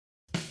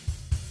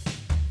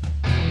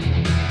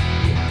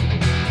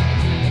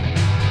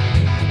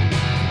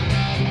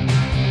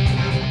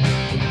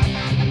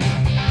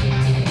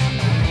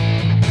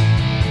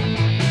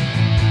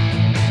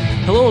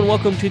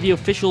welcome to the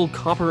official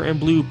Copper and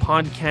Blue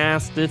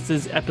podcast. This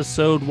is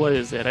episode, what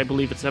is it? I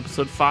believe it's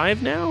episode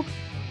 5 now?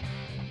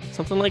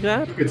 Something like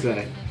that? You could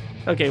say.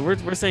 Okay, we're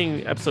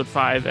saying episode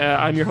 5.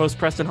 I'm your host,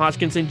 Preston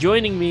Hodgkinson.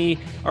 Joining me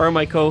are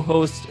my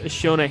co-hosts,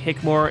 Shona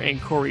Hickmore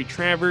and Corey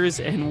Travers.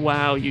 And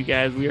wow, you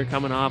guys, we are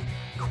coming off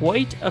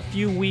quite a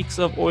few weeks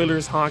of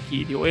Oilers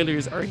hockey. The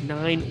Oilers are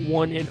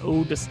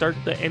 9-1-0 to start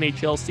the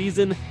NHL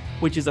season,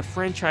 which is a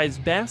franchise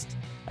best.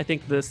 I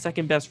think the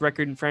second best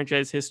record in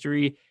franchise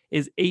history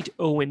is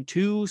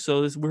 8-0-2.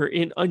 So we're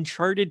in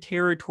uncharted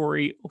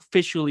territory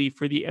officially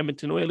for the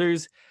Edmonton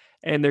Oilers.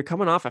 And they're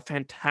coming off a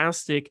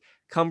fantastic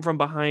come from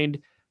behind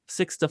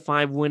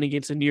 6-5 win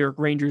against the New York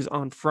Rangers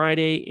on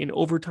Friday in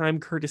overtime,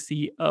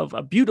 courtesy of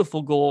a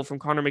beautiful goal from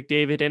Connor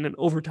McDavid and an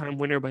overtime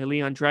winner by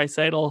Leon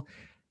Draisaitl.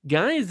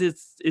 Guys,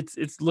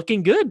 it's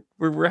looking good.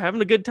 We're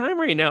having a good time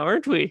right now,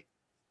 aren't we?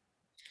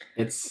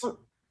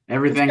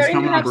 Everything's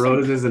coming up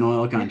roses in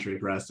oil country,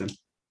 Preston.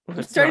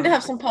 I'm starting to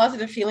have some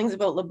positive feelings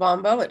about La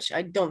Bamba, which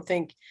I don't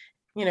think,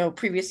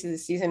 previous to the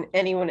season,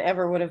 anyone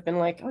ever would have been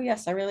like, oh,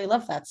 yes, I really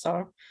love that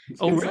song.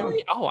 Oh,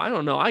 really? Oh, I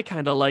don't know. I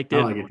kind of liked it.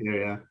 I like it too,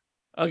 yeah.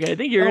 Okay, I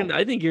think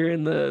you're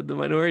in the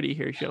minority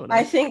here, Shona.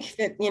 I think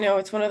that,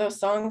 it's one of those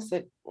songs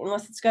that,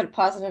 unless it's got a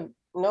positive,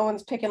 no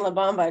one's picking La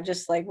Bamba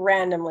just like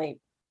randomly.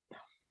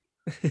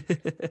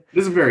 This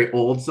is a very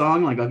old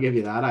song. Like, I'll give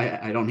you that.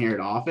 I don't hear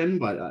it often,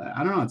 but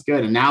I don't know. It's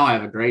good. And now I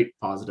have a great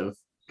positive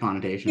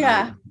connotation.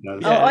 Yeah.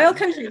 Oil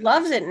Country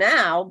loves it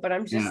now, but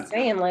I'm just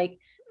saying, like,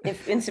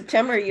 if in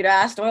September you'd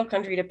asked Oil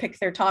Country to pick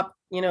their top,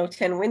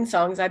 10 win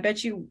songs, I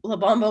bet you La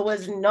Bamba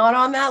was not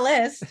on that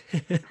list.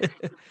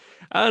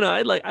 I don't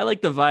know. I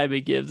like the vibe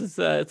it gives. It's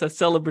a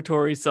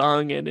celebratory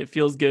song, and it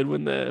feels good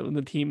when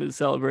the team is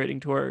celebrating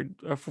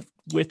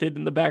with it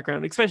in the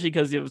background, especially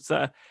because it's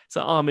an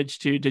homage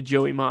to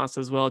Joey Moss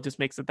as well. It just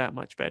makes it that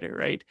much better,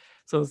 right?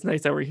 So it's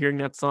nice that we're hearing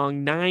that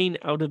song 9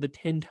 out of the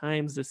 10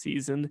 times this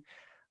season,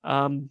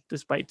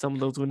 despite some of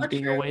those wins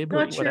being away,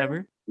 but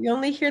whatever. You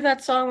only hear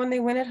that song when they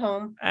win at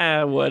home.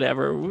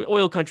 Whatever.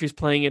 Oil Country's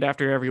playing it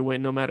after every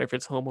win, no matter if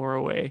it's home or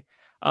away.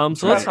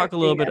 So let's talk a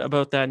little bit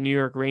about that New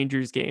York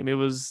Rangers game. It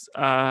was,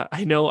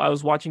 I know I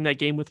was watching that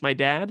game with my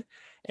dad,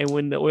 and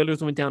when the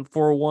Oilers went down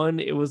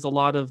 4-1, it was a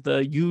lot of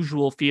the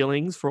usual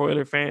feelings for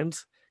Oiler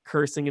fans,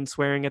 cursing and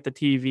swearing at the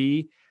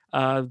TV,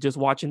 just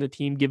watching the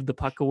team give the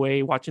puck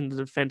away, watching the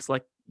defense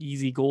like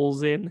easy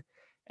goals in,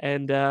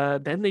 and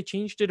then they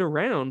changed it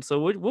around.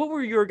 So what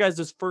were your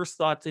guys' first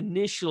thoughts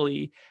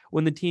initially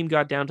when the team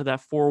got down to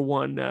that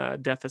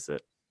 4-1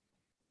 deficit?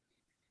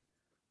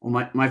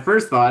 Well, my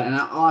first thought, and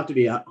I'll have to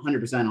be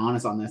 100%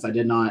 honest on this, I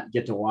did not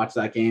get to watch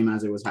that game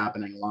as it was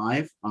happening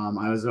live.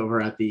 I was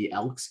over at the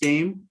Elks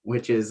game,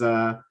 which is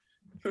a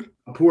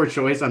poor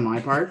choice on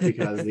my part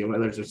because the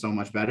Oilers are so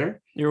much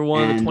better. You were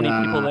one of the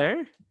 20 people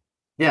there?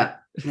 Yeah.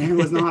 There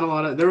was not a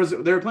lot of, they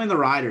were playing the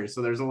Riders,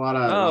 so there's a lot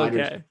of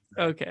Riders.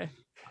 Okay.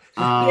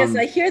 Yes,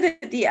 I hear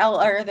that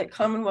that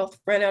Commonwealth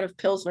ran out of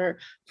Pilsner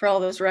for all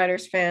those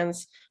Riders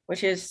fans,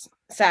 which is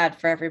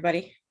sad for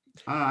everybody.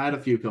 I had a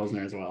few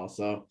Pilsner as well,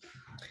 so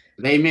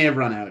they may have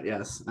run out,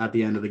 yes, at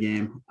the end of the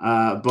game.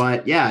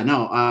 But yeah,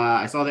 no,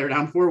 I saw they were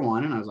down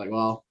 4-1, and I was like,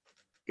 well,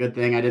 good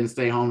thing I didn't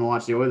stay home to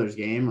watch the Oilers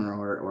game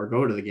or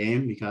go to the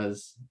game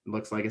because it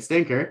looks like a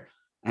stinker.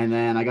 And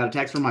then I got a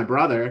text from my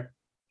brother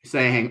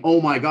saying, oh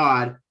my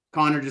God,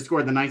 Connor just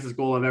scored the nicest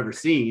goal I've ever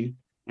seen.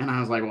 And I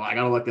was like, well, I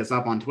got to look this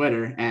up on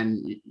Twitter.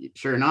 And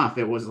sure enough,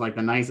 it was like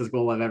the nicest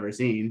goal I've ever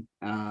seen.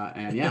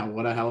 And yeah,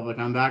 what a hell of a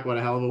comeback. What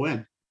a hell of a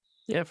win.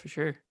 Yeah, for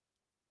sure.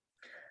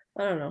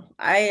 I don't know.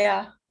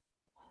 I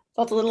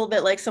felt a little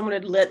bit like someone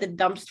had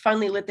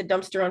finally lit the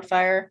dumpster on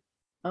fire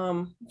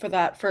for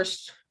that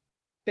first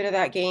bit of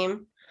that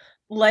game.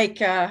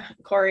 Like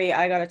Corey,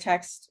 I got a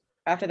text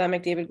after that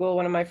McDavid goal.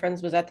 One of my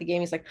friends was at the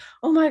game. He's like,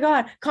 oh my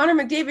God, Connor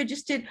McDavid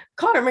just did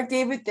Connor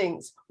McDavid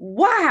things.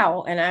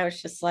 Wow. And I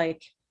was just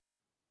like,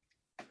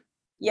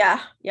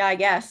 yeah, I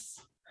guess.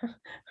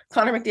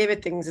 Connor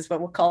McDavid things is what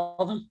we'll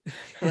call them.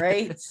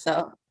 Right.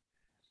 So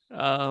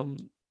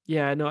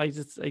yeah, no, I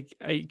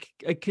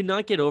could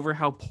not get over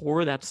how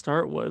poor that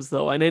start was,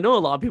 though. And I know a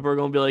lot of people are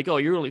going to be like, oh,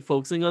 you're only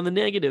focusing on the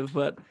negative,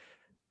 but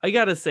I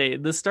got to say,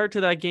 the start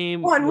to that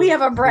game we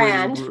have a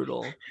brand.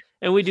 Brutal.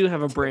 And we do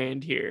have a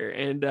brand here.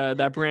 And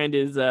that brand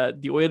is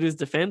the Oilers'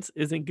 defense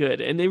isn't good.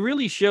 And they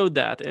really showed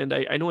that. And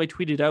I know I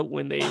tweeted out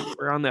when they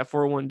were on that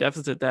 4-1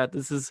 deficit that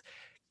this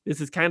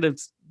is kind of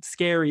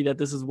scary that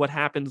this is what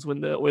happens when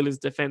the Oilers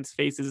defense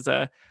faces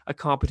a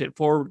competent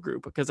forward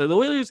group, because the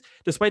Oilers,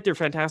 despite their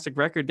fantastic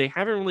record, they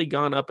haven't really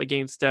gone up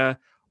against a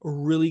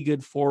really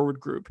good forward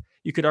group.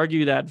 You could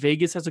argue that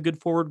Vegas has a good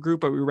forward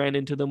group, but we ran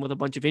into them with a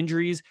bunch of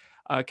injuries.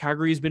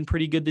 Calgary's been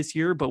pretty good this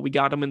year, but we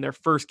got them in their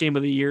first game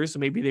of the year, so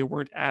maybe they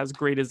weren't as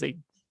great as they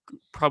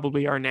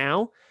probably are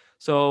now.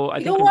 So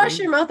I think wash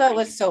your mouth out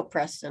with soap,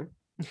 Preston.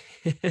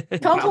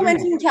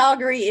 Complimenting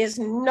Calgary is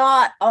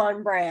not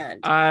on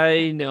brand.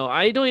 I know.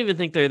 I don't even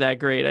think they're that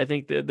great. I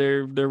think that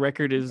their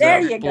record is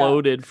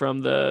bloated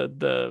from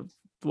the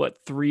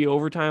 3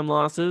 overtime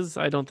losses.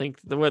 I don't think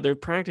they're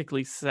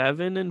practically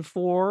 7-4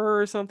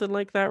 or something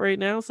like that right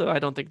now. So I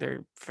don't think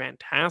they're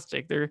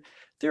fantastic. They're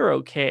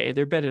okay.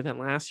 They're better than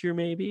last year,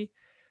 maybe.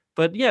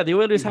 But yeah, the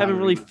Oilers haven't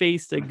really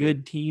faced a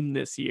good team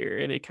this year,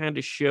 and it kind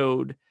of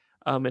showed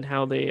in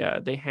how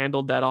they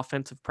handled that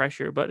offensive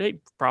pressure. But hey,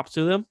 props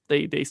to them.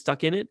 They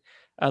stuck in it.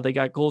 They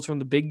got goals from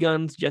the big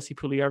guns. Jesse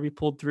Puljujarvi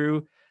pulled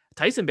through.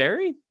 Tyson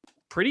Barrie,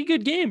 pretty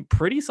good game,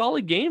 pretty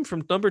solid game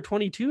from number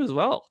 22 as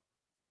well.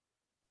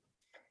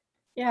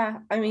 Yeah,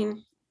 I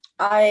mean,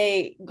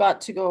 I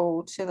got to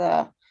go to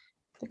the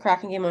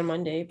Kraken game on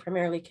Monday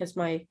primarily because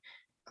my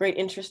great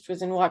interest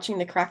was in watching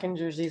the Kraken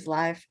jerseys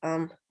live.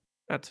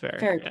 That's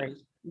fair.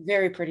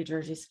 Very pretty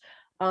jerseys.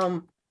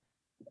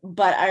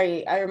 But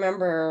I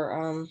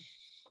remember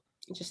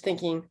just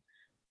thinking,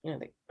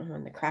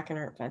 the Kraken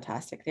aren't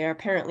fantastic. They're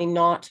apparently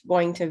not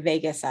going to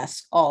Vegas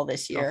us all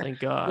this year. Oh, thank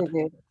God.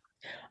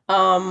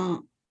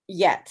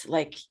 Yet,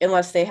 like,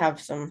 unless they have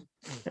some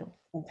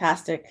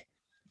fantastic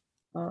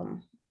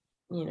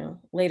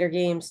later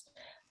games.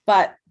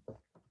 But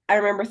I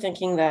remember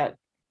thinking that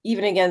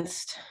even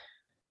against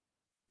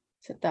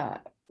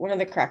one of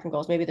the Kraken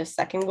goals, maybe the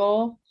second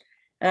goal,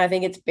 and I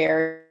think it's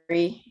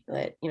Barrie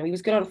that, he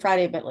was good on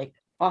Friday, but like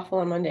awful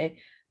on Monday.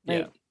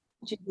 Like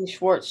Jimmy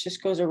Schwartz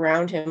just goes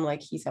around him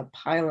like he's a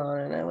pylon.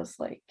 And I was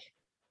like,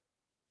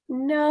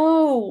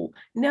 no,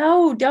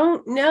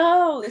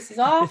 this is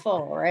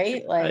awful,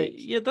 right? Like,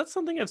 that's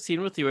something I've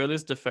seen with the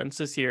Oilers defense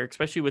this year,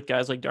 especially with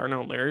guys like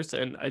Darnell Nurse,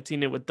 and I've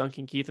seen it with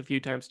Duncan Keith a few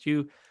times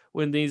too.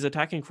 When these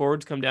attacking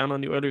forwards come down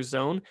on the Oilers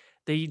zone,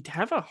 they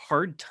have a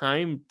hard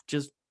time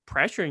just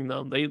pressuring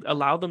them. They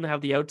allow them to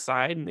have the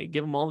outside, and they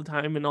give them all the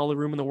time and all the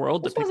room in the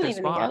world to pick their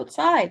spot. The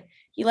outside.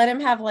 He let him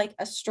have like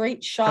a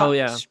straight shot. Oh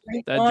yeah,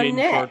 that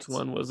Jaden Schwartz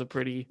one was a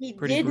pretty. He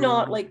did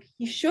not like.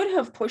 He should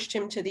have pushed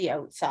him to the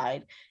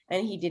outside,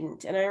 and he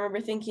didn't. And I remember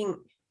thinking,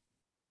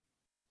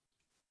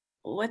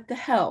 "What the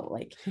hell?"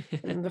 Like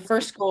the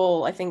first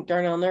goal, I think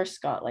Darnell Nurse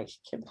got like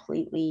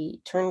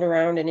completely turned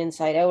around and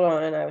inside out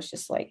on, and I was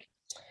just like,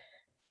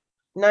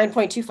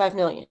 9.25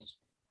 million.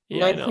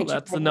 Yeah, I know,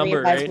 that's the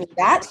number, right?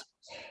 That.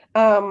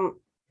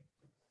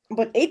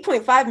 But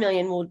 8.5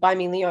 million will buy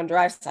me Leon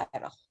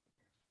Draisaitl.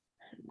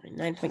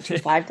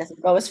 9.25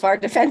 doesn't go as far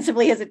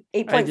defensively as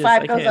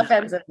 8.5 goes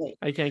offensively.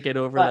 I can't get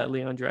over that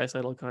Leon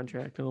Draisaitl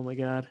contract. Oh my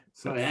God!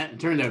 So yeah, it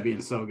turned out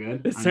being so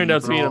good. It turned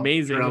out to be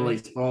amazing.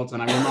 Chiarelli's fault,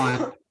 and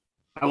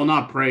I will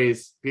not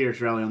praise Peter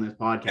Chiarelli on this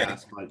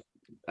podcast, but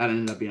that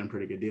ended up being a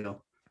pretty good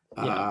deal.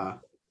 Yeah.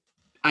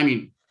 I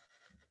mean,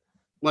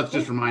 let's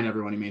just remind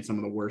everyone he made some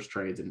of the worst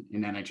trades in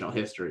NHL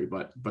history,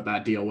 but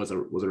that deal was a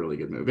really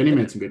good move, and he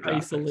made some good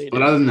draft picks.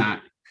 But other than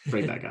that,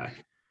 frig that guy.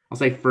 I'll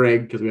say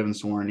frig because we haven't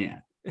sworn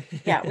yet.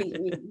 Yeah,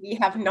 we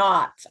have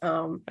not.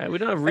 We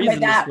don't have reason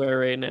to swear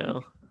right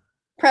now.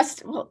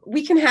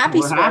 We can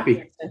happy swear.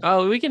 Happy.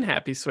 Oh, we can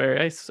happy swear,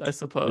 I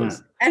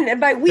suppose. Yeah. And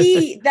by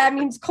we, that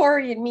means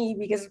Corey and me,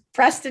 because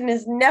Preston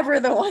is never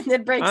the one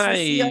that breaks the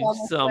seal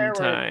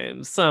on the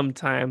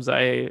Sometimes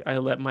I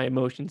let my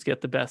emotions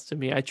get the best of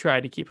me. I try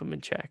to keep them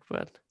in check,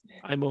 but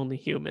I'm only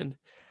human.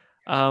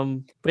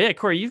 But yeah,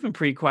 Corey, you've been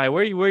pretty quiet.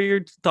 What are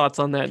your thoughts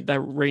on that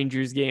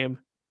Rangers game?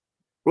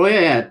 Well,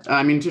 yeah.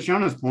 I mean, to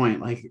Shona's point,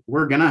 like,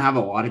 we're gonna have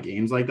a lot of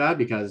games like that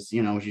because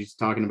she's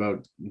talking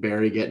about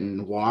Barrie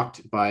getting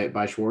walked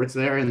by Schwartz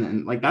there,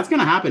 and like that's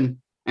gonna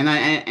happen.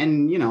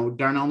 And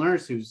Darnell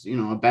Nurse, who's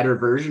a better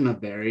version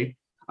of Barrie,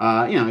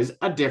 is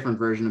a different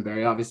version of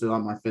Barrie, obviously a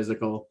lot more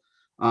physical.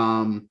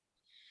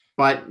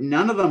 But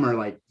none of them are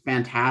like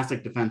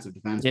fantastic defensive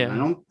defensemen. Yeah. I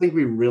don't think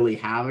we really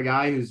have a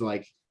guy who's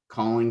like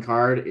calling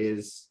card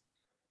is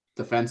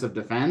defensive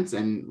defense,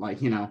 and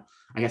like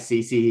I guess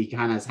CC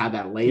kind of has had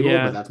that label,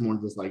 but that's more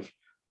just like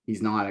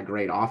he's not a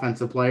great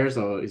offensive player,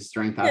 so his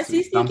strength has to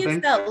be something. CC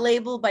gets that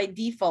label by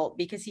default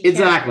because he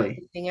exactly can't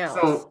do anything else.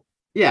 So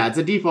yeah, it's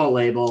a default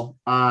label.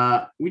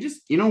 We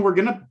just we're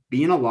gonna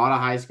be in a lot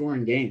of high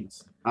scoring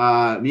games.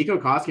 Mikko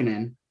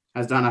Koskinen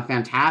has done a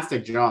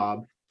fantastic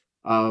job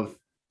of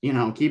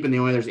keeping the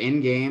Oilers in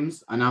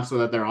games enough so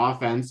that their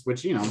offense,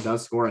 which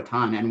does score a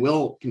ton and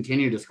will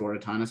continue to score a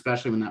ton,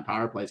 especially when that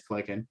power play is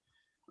clicking,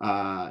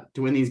 to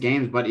win these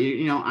games. But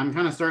I'm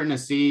kind of starting to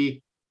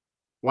see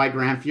why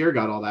Grant Fuhr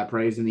got all that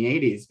praise in the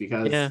 80s,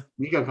 because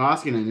Mikko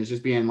Koskinen is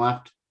just being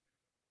left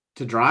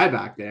to dry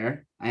back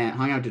there and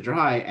hung out to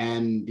dry,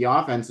 and the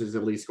offense is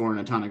at least scoring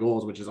a ton of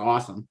goals, which is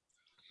awesome.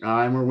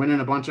 And we're winning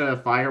a bunch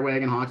of fire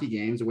wagon hockey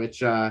games,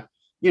 which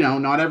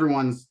not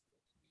everyone's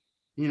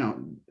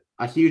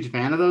a huge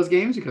fan of those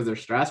games because they're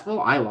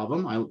stressful. I love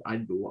them.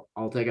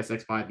 I'll take a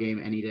 6-5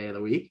 game any day of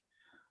the week.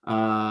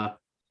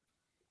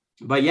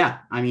 But yeah,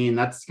 I mean,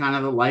 that's kind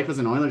of the life as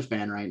an Oilers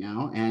fan right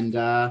now. And,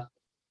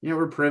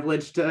 we're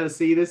privileged to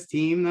see this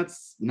team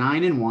that's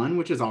 9-1,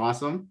 which is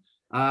awesome.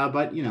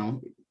 But,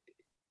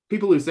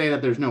 people who say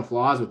that there's no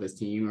flaws with this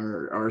team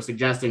or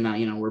suggesting that,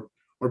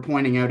 we're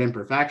pointing out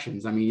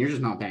imperfections. I mean, you're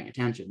just not paying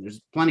attention.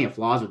 There's plenty of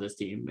flaws with this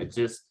team. It's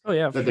just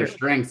that their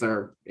strengths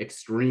are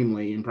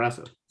extremely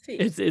impressive. See,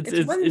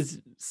 It's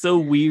so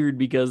weird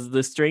because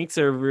the strengths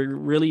are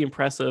really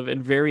impressive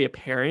and very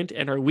apparent,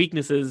 and our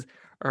weaknesses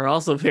are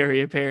also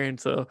very apparent.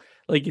 So,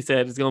 like you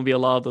said, it's going to be a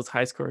lot of those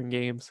high scoring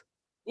games.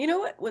 You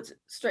know what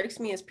strikes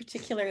me as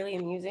particularly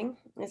amusing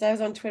is I was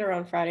on Twitter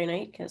on Friday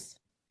night because,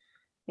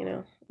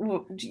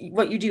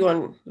 what you do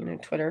on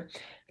Twitter.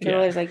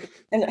 Yeah. Like,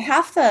 and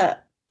half the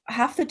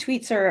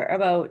tweets are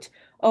about,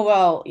 oh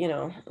well,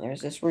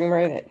 there's this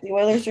rumor that the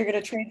Oilers are going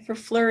to trade for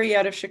Fleury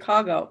out of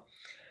Chicago,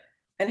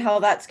 and how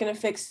that's going to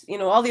fix,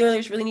 all the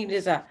Oilers really need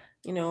is a,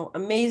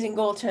 amazing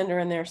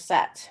goaltender and they're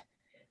set.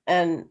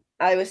 And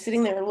I was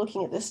sitting there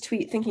looking at this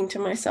tweet thinking to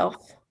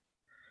myself,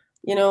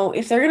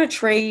 if they're going to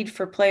trade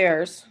for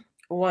players,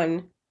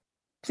 one,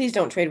 please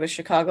don't trade with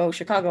Chicago.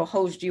 Chicago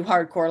hosed you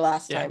hardcore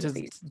last time.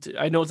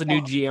 I know it's a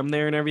new GM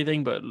there and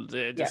everything, but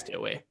just stay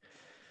away.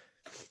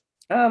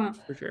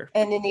 For sure.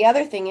 And then the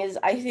other thing is,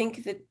 I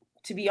think that,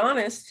 to be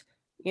honest,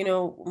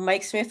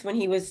 Mike Smith, when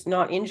he was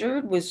not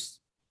injured, was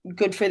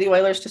good for the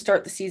Oilers to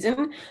start the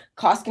season.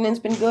 Koskinen's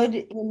been good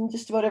in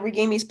just about every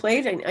game he's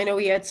played. I know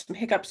he had some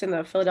hiccups in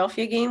the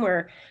Philadelphia game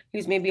where he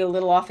was maybe a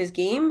little off his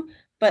game,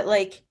 but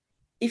like,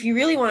 if you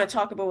really want to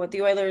talk about what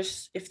the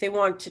Oilers, if they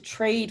want to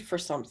trade for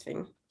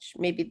something, which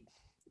maybe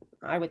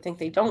I would think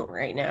they don't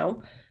right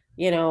now,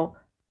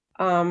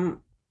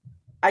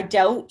 I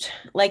doubt,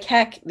 like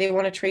heck, they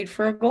want to trade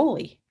for a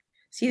goalie.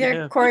 See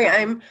there, Corey,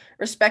 I'm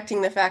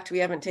respecting the fact we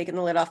haven't taken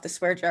the lid off the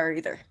swear jar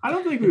either. I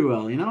don't think we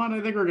will. You know what?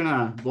 I think we're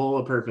gonna bowl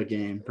a perfect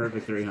game,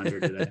 perfect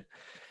 300 today.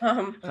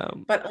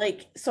 But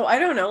like, so I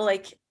don't know.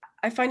 Like,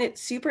 I find it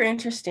super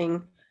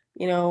interesting.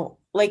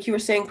 Like you were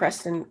saying,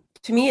 Preston.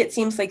 To me, it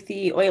seems like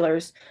the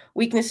Oilers'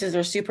 weaknesses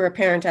are super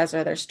apparent, as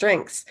are their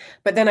strengths.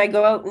 But then I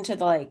go out into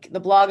the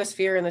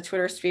blogosphere and the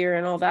Twitter sphere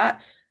and all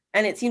that,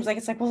 and it seems like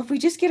it's like, well, if we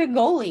just get a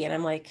goalie, and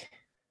I'm like,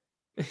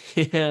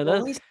 yeah,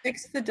 at least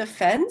fix the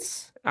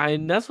defense.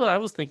 That's what I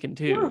was thinking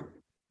too.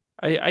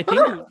 I think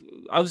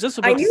I was just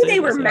about I knew they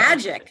were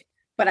magic,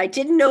 but I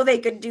didn't know they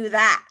could do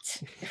that.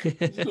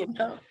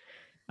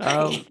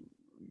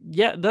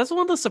 Yeah, that's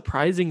one of the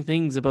surprising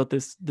things about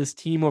this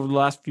team over the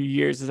last few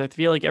years is I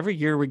feel like every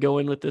year we go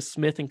in with this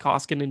Smith and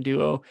Koskinen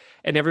duo,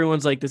 and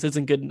everyone's like, this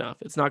isn't good enough.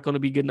 It's not going to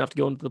be good enough to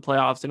go into the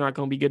playoffs. They're not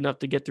going to be good enough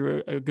to get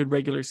through a good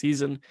regular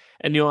season.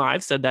 And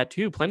I've said that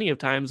too plenty of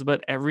times,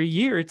 but every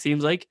year it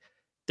seems like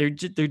they're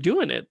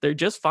doing it. They're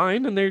just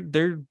fine, and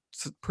they're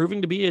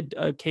proving to be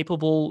a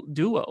capable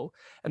duo.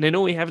 And I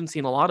know we haven't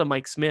seen a lot of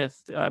Mike Smith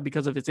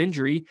because of his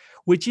injury,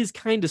 which is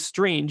kind of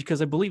strange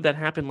because I believe that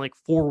happened like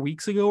 4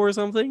 weeks ago or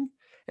something.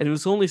 And it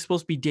was only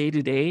supposed to be day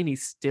to day, and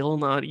he's still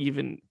not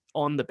even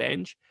on the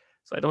bench.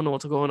 So I don't know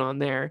what's going on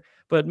there.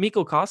 But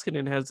Mikko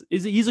Koskinen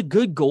he's a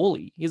good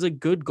goalie. He's a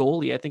good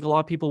goalie. I think a lot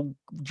of people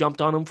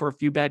jumped on him for a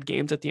few bad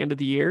games at the end of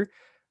the year,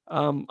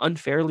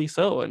 unfairly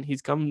so. And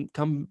he's come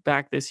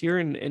back this year,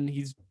 and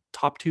he's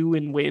top 2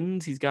 in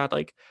wins. He's got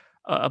like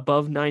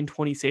above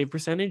 920 save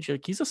percentage.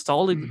 Like, he's a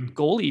solid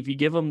goalie if you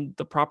give him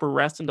the proper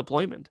rest and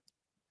deployment.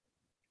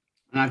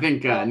 And I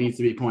think it needs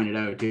to be pointed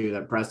out too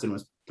that Preston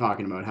was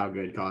talking about how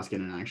good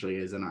Koskinen actually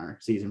is in our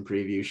season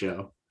preview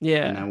show.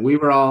 Yeah. And then we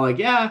were all like,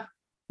 yeah,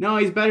 no,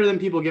 he's better than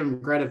people give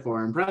him credit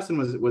for. And Preston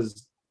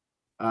was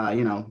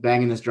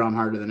banging this drum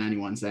harder than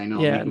anyone, saying, no,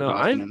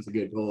 Koskinen's a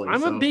good goalie.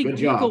 I'm a big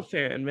Mikko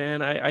fan,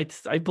 man.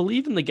 I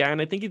believe in the guy,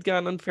 and I think he's got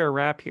an unfair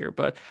rap here,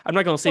 but I'm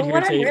not going to sit here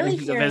and say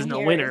he's a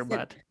Vezina winner.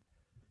 But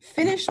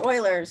Finnish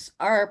Oilers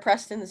are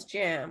Preston's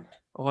jam.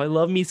 Oh, I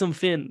love me some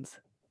Finns.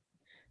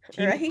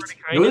 Right?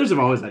 The Oilers have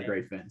always had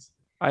great Finns.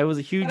 I was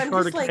a huge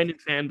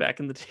Harder-Kinded fan back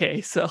in the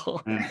day,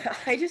 so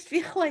I just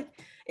feel like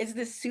it's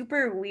this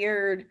super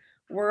weird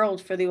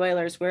world for the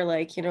Oilers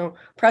where,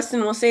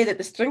 Preston will say that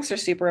the strengths are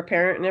super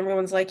apparent, and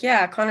everyone's like,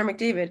 yeah, Connor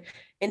McDavid,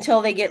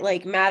 until they get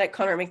mad at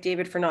Connor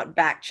McDavid for not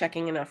back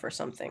checking enough or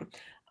something.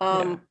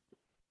 But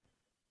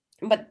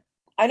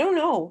I don't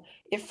know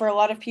if for a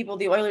lot of people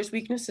the Oilers'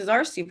 weaknesses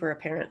are super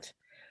apparent.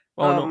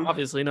 Oh no,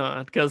 obviously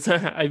not, because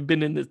I've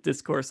been in this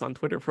discourse on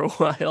Twitter for a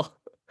while.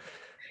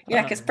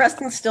 Yeah, because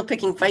Preston's still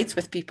picking fights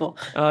with people.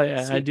 Oh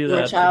yeah, I do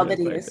that. Child that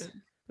he is.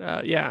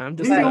 Yeah, I'm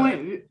just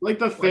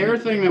the fair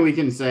thing that we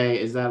can say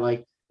is that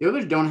the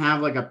Oilers don't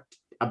have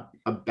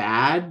a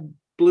bad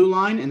blue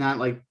line, and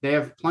that they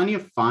have plenty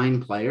of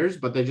fine players,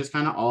 but they just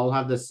kind of all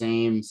have the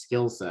same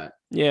skill set.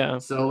 Yeah.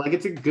 So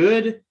it's a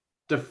good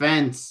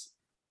defense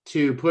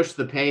to push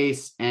the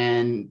pace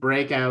and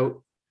break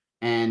out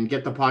and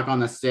get the puck on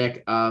the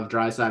stick of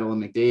Draisaitl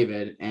and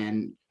McDavid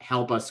and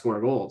help us score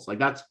goals.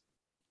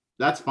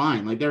 That's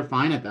fine. They're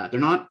fine at that. They're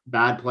not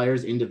bad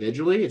players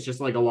individually. It's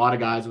just a lot of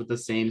guys with the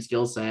same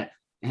skill set,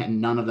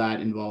 and none of that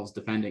involves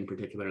defending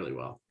particularly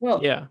well. Well,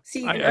 yeah.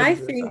 See, I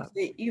think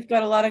that you've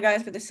got a lot of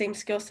guys with the same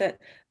skill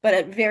set, but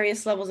at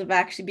various levels of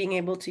actually being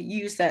able to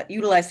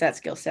utilize that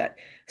skill set.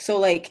 So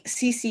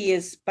CC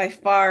is by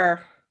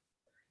far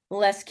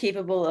less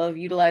capable of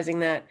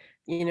utilizing that,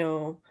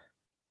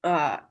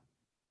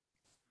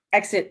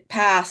 exit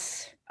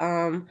pass,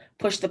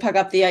 push the puck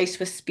up the ice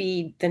with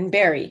speed than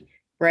Barrie,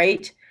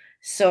 right?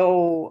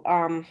 So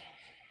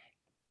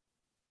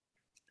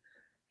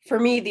for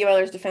me, the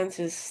Oilers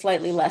defense is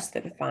slightly less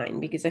than fine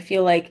because I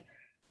feel like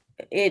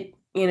it,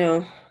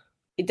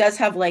 it does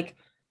have like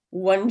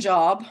one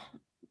job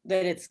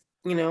that it's,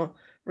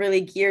 really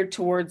geared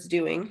towards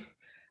doing.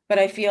 But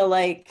I feel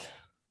like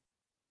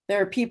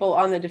there are people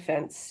on the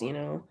defense,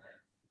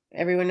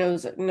 everyone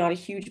knows I'm not a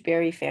huge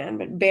Barry fan,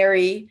 but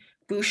Barry,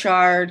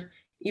 Bouchard,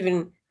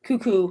 even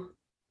Cuckoo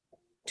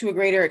to a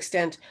greater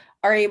extent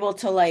are able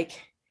to like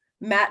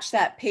match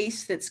that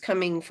pace that's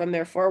coming from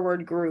their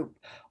forward group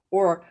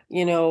or,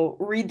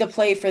 read the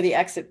play for the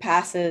exit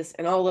passes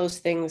and all those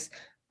things.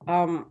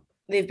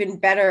 They've been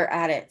better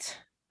at it.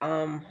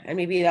 And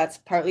maybe that's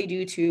partly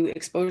due to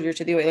exposure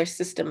to the Oilers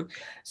system.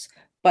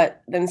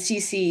 But then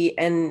CC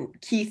and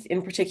Keith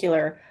in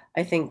particular,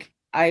 I think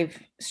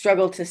I've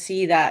struggled to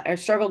see that.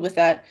 I've struggled with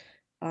that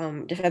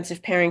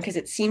defensive pairing because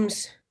it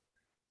seems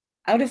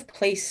out of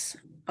place,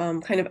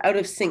 kind of out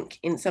of sync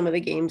in some of the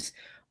games,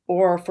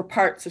 or for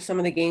parts of some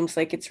of the games.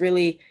 Like it's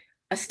really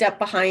a step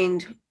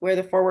behind where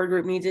the forward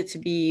group needs it to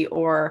be,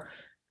 or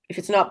if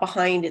it's not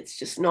behind, it's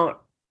just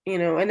not,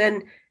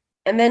 and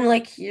then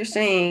like you're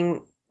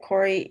saying,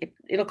 Corey,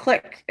 it'll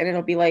click and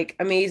it'll be like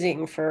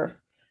amazing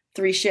for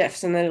 3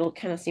 shifts and then it'll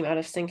kind of seem out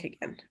of sync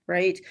again,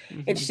 right?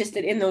 Mhm. It's just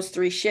that in those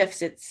 3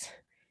 shifts,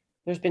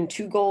 there's been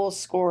 2 goals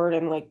scored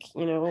and like,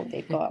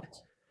 they've got,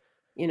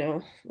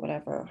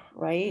 whatever,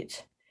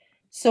 right?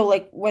 So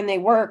like when they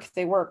work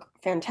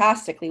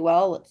fantastically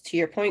well. To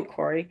your point,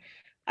 Corey,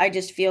 I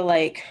just feel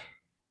like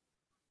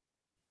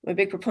I'm a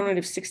big proponent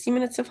of 60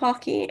 minutes of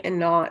hockey and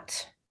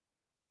not,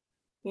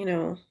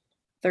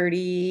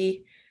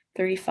 30,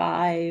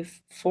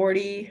 35,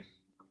 40,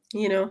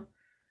 and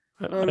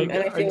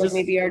I feel like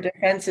maybe our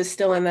defense is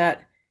still in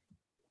that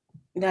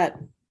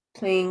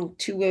playing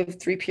 2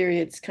 of 3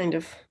 periods kind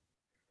of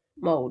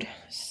mode.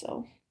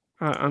 So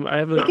I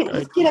have We can a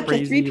just get up to 3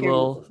 crazy periods,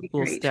 little that'd be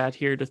little great. stat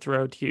here to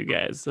throw out to you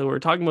guys. So we're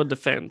talking about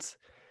defense,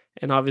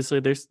 and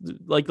obviously there's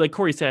like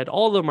Corey said,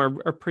 all of them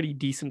are pretty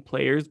decent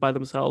players by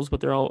themselves,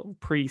 but they're all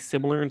pretty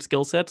similar in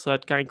skill set. So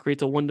that kind of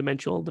creates a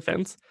one-dimensional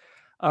defense.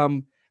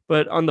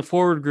 But on the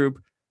forward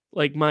group,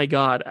 like my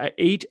God,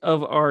 8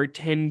 of our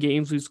 10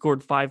 games we've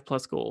scored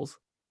 5+ goals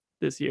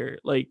this year.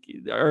 Like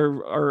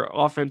our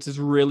offense is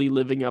really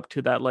living up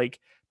to that like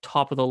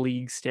top of the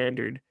league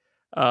standard.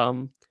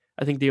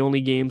 I think the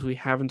only games we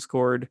haven't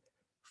scored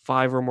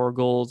 5 or more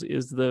goals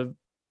is the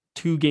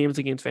 2 games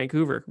against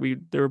Vancouver.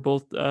 They were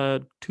both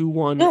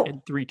 2-1 No,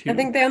 and 3-2. I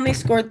think they only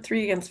scored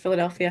 3 against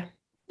Philadelphia.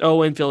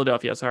 Oh, in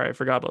Philadelphia. Sorry, I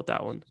forgot about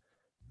that one.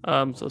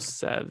 So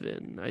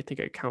 7. I think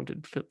I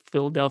counted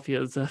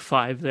Philadelphia as a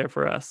 5 there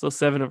for us. So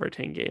 7 of our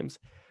 10 games,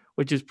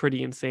 which is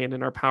pretty insane.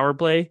 In our power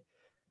play,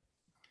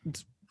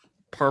 it's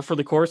par for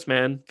the course,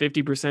 man.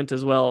 50%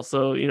 as well.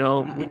 So it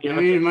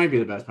might be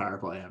the best power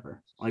play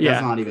ever. Like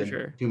that's not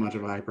even too much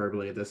of a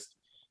hyperbole at this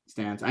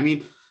stance. I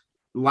mean,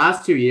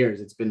 last 2 years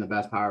it's been the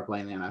best power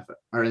play in the NFL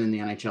or in the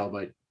NHL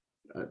by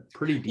a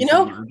pretty decent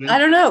margin. I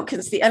don't know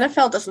because the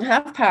NFL doesn't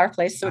have power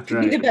plays, so it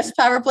could be the best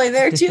power play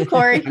there too,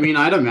 Corey. I mean,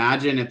 I'd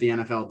imagine if the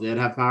NFL did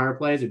have power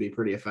plays, it'd be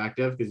pretty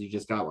effective because you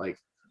just got like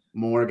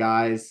more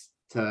guys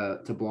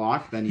to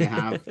block than you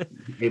have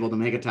able to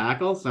make a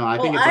tackle. So I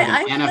think it's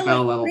like an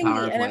NFL level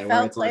power play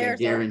where it's like a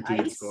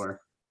guaranteed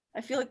score. I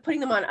feel like putting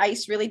them on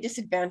ice really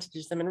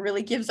disadvantages them and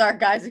really gives our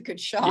guys a good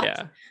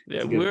shot.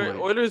 Yeah.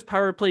 Oilers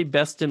power play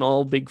best in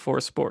all Big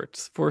Four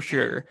sports for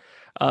sure.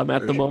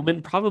 At the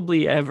moment,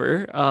 probably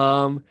ever.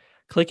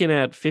 Clicking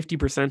at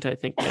 50%, I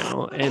think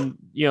now, and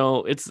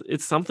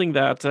it's something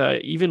that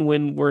even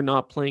when we're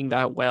not playing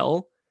that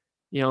well,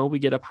 we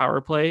get a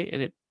power play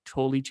and it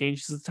totally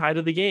changes the tide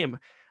of the game.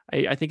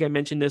 I think I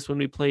mentioned this when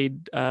we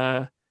played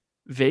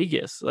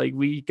Vegas. Like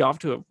we got off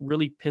to a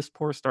really piss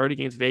poor start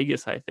against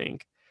Vegas. I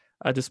think,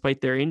 despite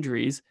their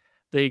injuries,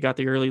 they got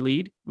the early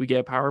lead. We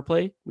get a power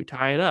play, we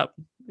tie it up.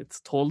 It's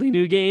totally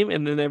new game,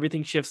 and then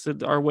everything shifts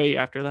our way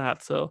after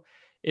that. So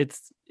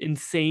it's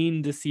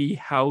insane to see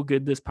how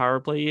good this power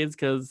play is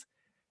because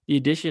the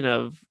addition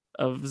of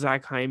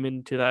Zach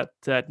Hyman to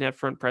that net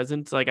front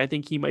presence, like I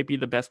think he might be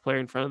the best player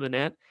in front of the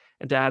net,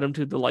 and to add him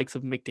to the likes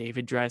of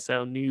McDavid,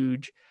 Draisaitl,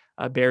 Nuge,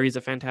 Barry's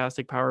a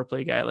fantastic power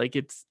play guy. Like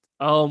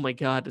oh my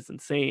God, it's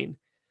insane.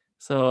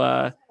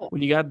 So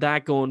when you got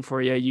that going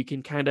for you, you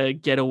can kind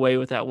of get away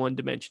with that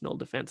one-dimensional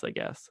defense, I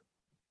guess.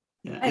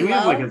 Yeah, and we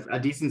have like a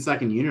decent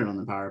second unit on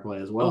the power play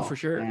as well. Oh, for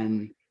sure.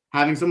 And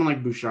having someone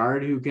like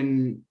Bouchard who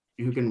can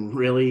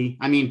really,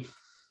 I mean,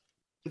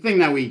 the thing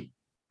that we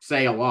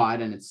say a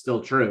lot, and it's still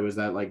true, is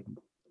that like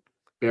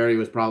Barry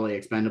was probably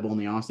expendable in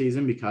the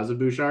offseason because of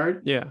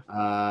Bouchard. Yeah.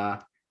 But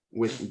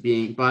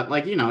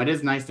like, it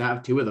is nice to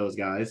have 2 of those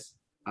guys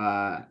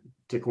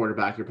to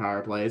quarterback your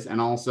power plays.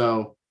 And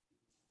also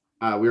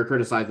we were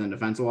criticizing the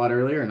defense a lot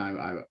earlier, and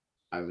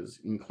I was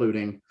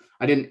including,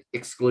 I didn't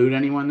exclude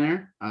anyone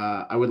there.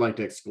 I would like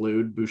to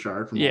exclude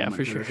Bouchard from all my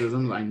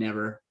criticisms. Sure. I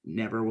never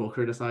will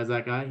criticize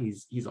that guy.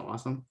 He's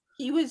awesome.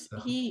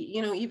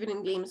 Even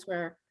in games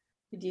where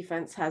the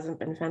defense hasn't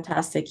been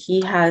fantastic, he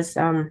has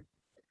the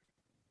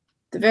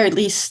very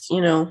least,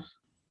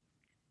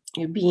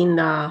 being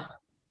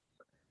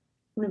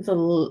one of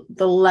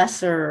the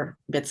lesser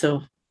bits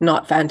of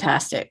not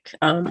fantastic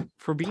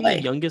For being play.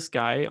 the youngest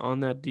guy on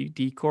that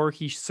D-core,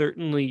 he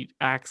certainly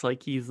acts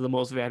like he's the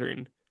most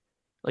veteran,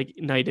 like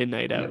night in,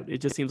 night out. It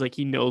just seems like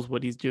he knows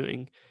what he's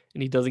doing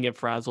and he doesn't get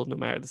frazzled no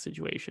matter the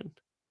situation.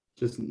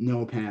 Just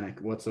no panic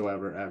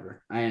whatsoever,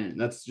 ever. And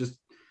that's just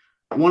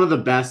one of the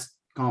best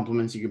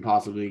compliments you could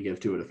possibly give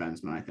to a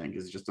defenseman, I think,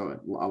 is just a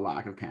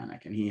lack of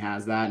panic. And he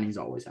has that, and he's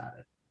always had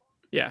it.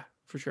 Yeah,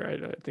 for sure.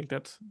 I think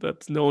that's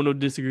no one would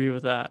disagree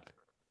with that.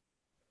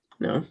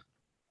 No.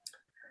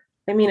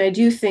 I mean, I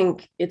do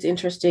think it's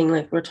interesting,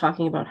 like we're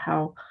talking about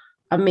how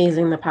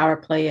amazing the power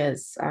play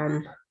is.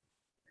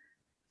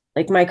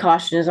 Like my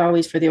caution is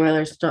always for the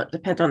Oilers to not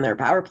depend on their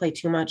power play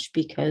too much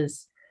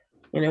because,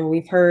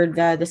 we've heard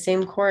the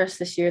same chorus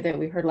this year that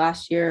we heard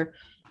last year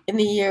in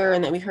the year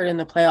and that we heard in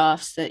the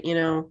playoffs that,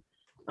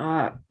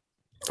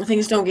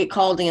 things don't get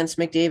called against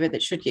McDavid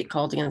that should get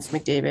called against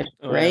McDavid,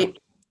 right?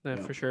 Yeah,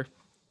 for sure.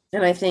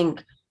 And I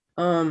think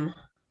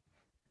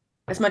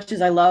as much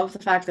as I love the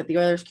fact that the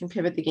Oilers can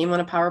pivot the game on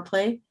a power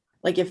play,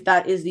 like if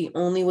that is the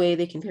only way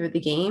they can pivot the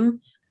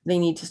game, they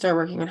need to start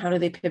working on how do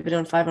they pivot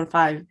on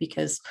 5-on-5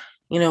 because,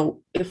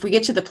 if we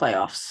get to the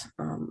playoffs,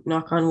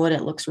 knock on wood,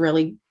 it looks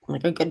really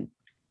like a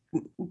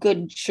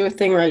good sure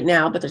thing right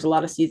now, but there's a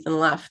lot of season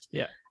left.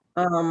 Yeah.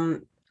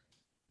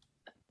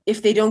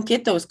 If they don't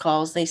get those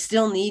calls, they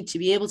still need to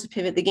be able to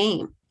pivot the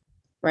game,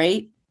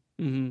 right?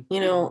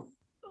 Mm-hmm.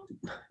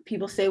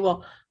 People say,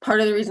 well,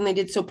 part of the reason they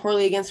did so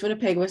poorly against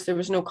Winnipeg was there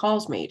was no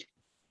calls made.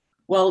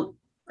 Well,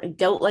 I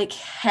doubt like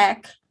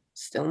heck,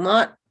 still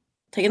not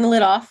taking the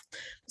lid off,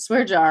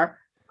 swear jar,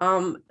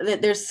 that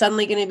there's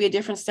suddenly going to be a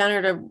different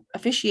standard of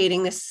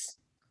officiating this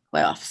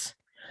playoffs.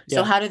 Yeah.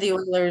 So how do the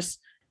Oilers,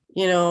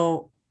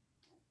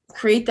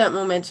 create that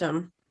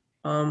momentum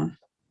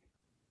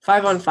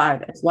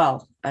 5-on-5 as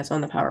well as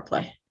on the power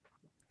play?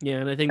 Yeah,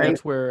 and I think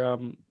that's where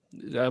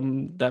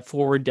that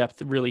forward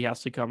depth really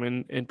has to come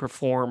in and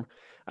perform.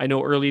 I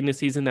know early in the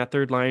season that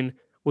third line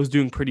was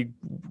doing pretty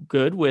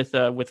good with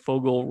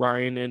Foegele,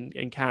 Ryan,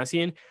 and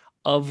Kassian.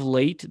 Of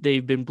late,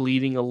 they've been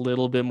bleeding a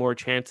little bit more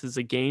chances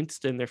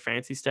against, and their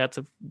fantasy stats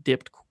have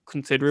dipped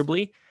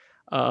considerably.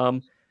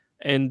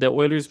 And the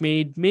Oilers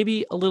made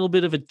maybe a little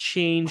bit of a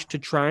change to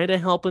try to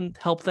help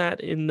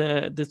that in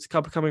this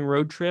upcoming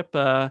road trip.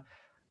 But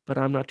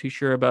I'm not too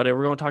sure about it.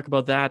 We're going to talk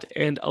about that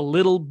and a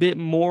little bit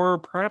more.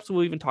 Perhaps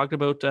we'll even talk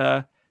about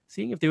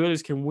seeing if the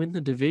Oilers can win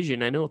the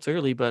division. I know it's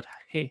early, but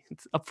hey,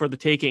 it's up for the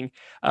taking.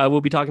 We'll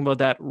be talking about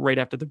that right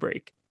after the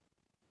break.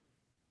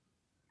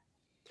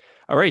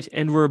 All right,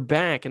 and we're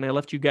back, and I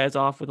left you guys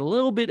off with a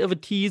little bit of a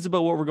tease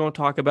about what we're going to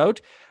talk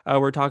about.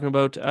 We're talking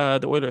about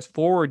the Oilers'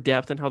 forward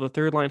depth and how the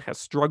third line has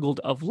struggled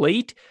of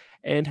late,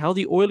 and how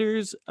the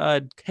Oilers'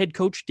 head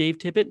coach Dave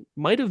Tippett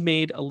might have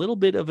made a little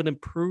bit of an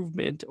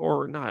improvement,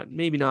 or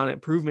maybe not an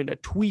improvement, a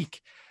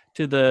tweak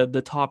to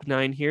the top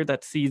nine here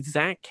that sees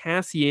Zack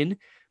Kassian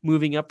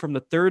moving up from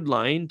the third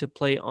line to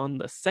play on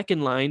the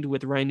second line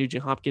with Ryan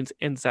Nugent-Hopkins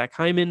and Zach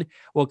Hyman,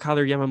 while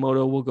Kailer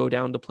Yamamoto will go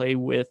down to play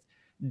with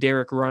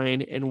Derek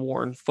Ryan and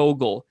Warren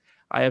Foegele.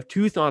 I have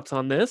two thoughts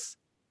on this.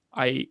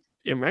 I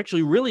am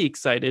actually really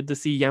excited to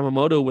see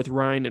Yamamoto with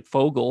Ryan and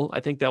Foegele.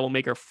 I think that will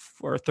make our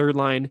third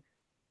line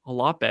a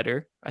lot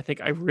better. I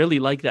think I really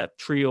like that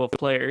trio of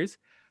players.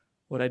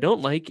 What I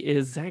don't like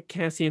is Zack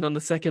Kassian on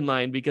the second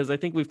line, because I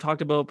think we've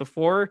talked about it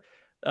before.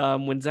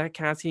 When Zack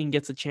Kassian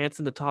gets a chance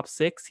in the top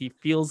six, he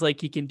feels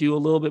like he can do a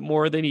little bit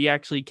more than he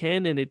actually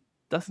can, and it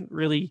doesn't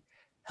really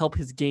help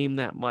his game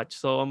that much.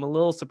 So I'm a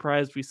little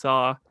surprised we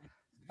saw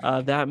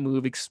that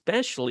move,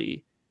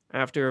 especially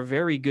after a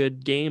very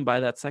good game by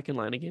that second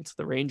line against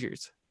the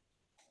Rangers.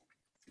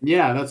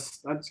 Yeah,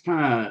 that's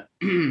kind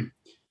of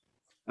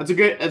that's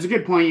a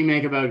good point you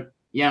make about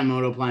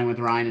Yamamoto playing with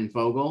Ryan and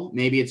Foegele.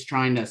 Maybe it's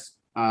trying to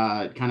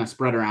kind of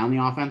spread around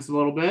the offense a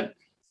little bit.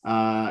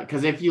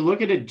 Because if you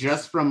look at it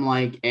just from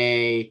like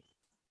a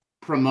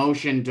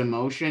promotion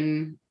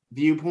demotion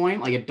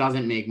viewpoint, like it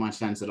doesn't make much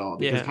sense at all.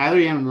 Because Kailer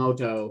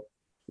Yamamoto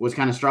was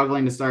kind of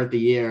struggling to start the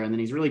year, and then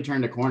he's really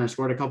turned a corner,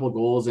 scored a couple of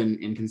goals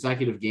in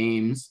consecutive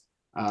games.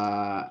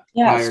 Prior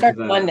to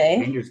the Monday.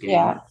 Rangers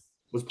game,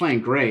 was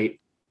playing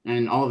great,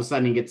 and all of a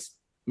sudden he gets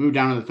moved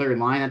down to the third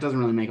line. That doesn't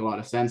really make a lot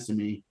of sense to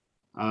me.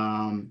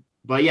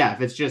 But yeah,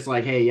 if it's just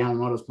like, hey,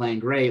 Yamamoto's playing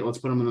great, let's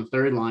put him on the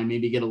third line,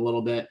 maybe get a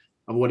little bit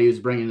of what he was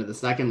bringing to the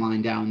second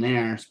line down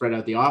there, spread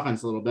out the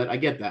offense a little bit. I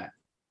get that.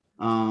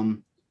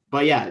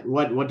 But yeah,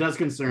 what does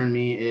concern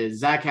me is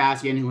Zack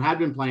Kassian, who had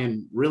been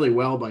playing really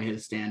well by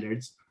his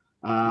standards.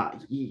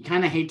 You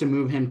kind of hate to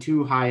move him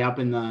too high up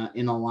in the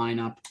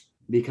lineup,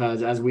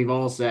 because as we've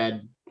all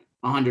said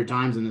 100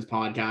 times in this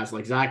podcast,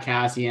 like Zack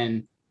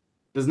Kassian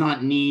does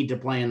not need to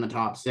play in the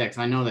top six.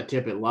 I know that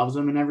Tippett loves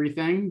him and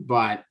everything,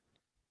 but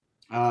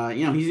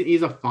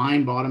he's a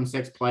fine bottom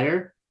six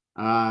player.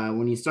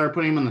 When you start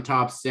putting him in the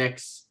top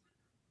six,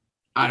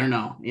 I don't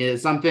know.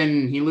 It's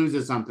something, he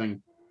loses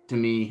something to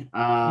me.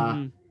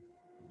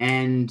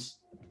 And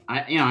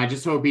I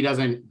just hope he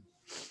doesn't.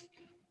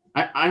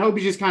 I hope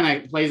he just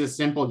kind of plays a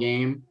simple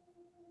game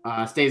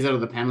Stays out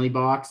of the penalty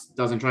box,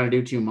 doesn't try to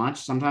do too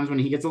much. Sometimes when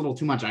he gets a little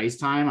too much ice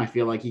time, I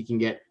feel like he can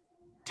get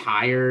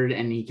tired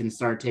and he can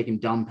start taking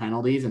dumb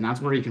penalties, and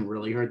that's where he can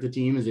really hurt the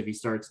team is if he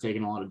starts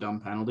taking a lot of dumb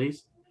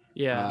penalties.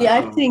 Yeah.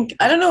 Yeah,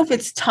 I don't know if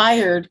it's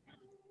tired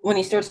when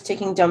he starts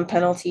taking dumb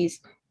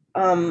penalties.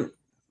 But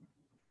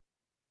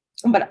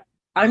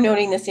I'm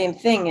noting the same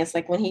thing. It's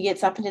like when he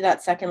gets up into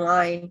that second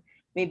line,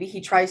 maybe he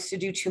tries to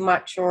do too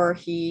much or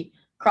he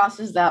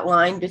crosses that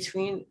line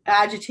between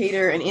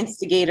agitator and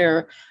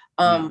instigator,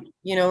 in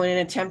an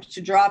attempt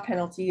to draw a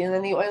penalty. And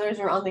then the Oilers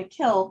are on the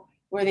kill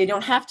where they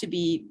don't have to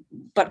be,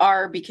 but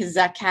are because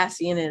Zach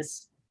Kassian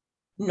is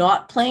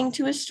not playing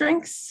to his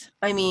strengths.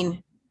 I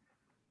mean,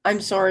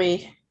 I'm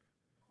sorry.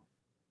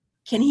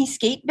 Can he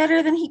skate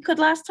better than he could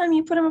last time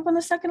you put him up on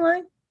the second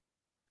line?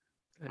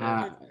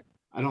 I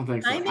don't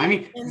think so. I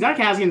mean, Zach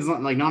Kassian's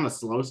like not a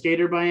slow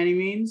skater by any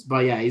means,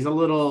 but yeah, he's a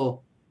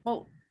little.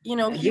 Well,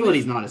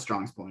 agility's not a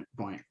strong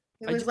point.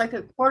 It was like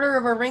a quarter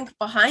of a rink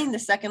behind the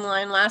second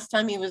line last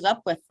time he was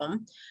up with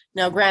them.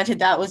 Now, granted,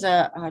 that was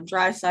a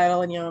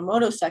Draisaitl and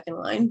Yamamoto second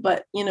line,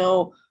 but I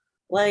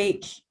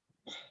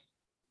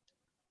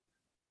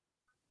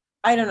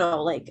don't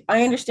know. Like,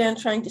 I understand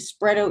trying to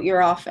spread out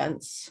your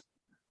offense,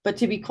 but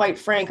to be quite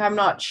frank, I'm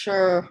not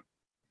sure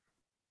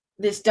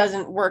this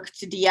doesn't work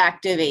to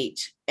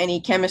deactivate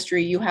any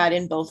chemistry you had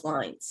in both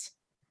lines,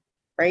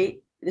 right?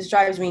 This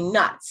drives me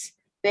nuts.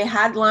 They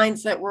had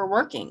lines that were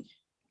working.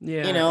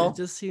 Yeah, it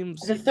just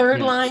seems the third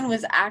line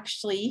was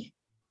actually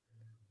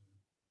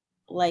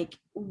like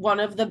one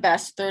of the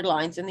best third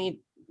lines in the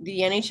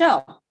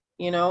NHL.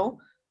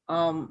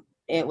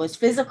 It was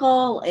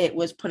physical. It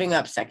was putting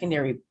up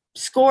secondary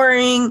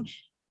scoring.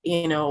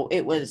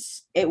 It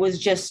was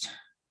just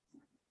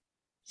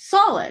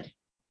solid.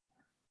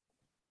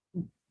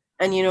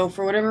 And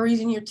for whatever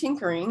reason you're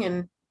tinkering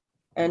and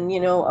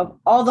of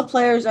all the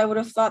players I would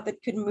have thought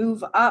that could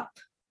move up,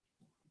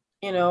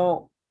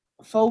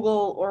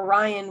 Foegele or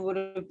Ryan would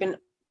have been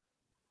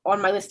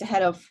on my list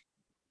ahead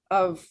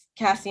of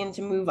Kassian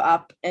to move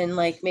up and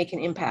like make an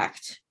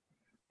impact.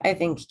 I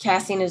think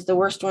Kassian is the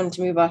worst one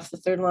to move off the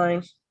third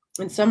line.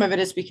 And some of it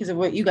is because of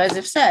what you guys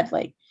have said.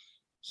 Like,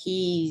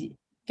 he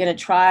gonna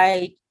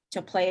try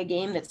to play a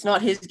game that's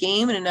not his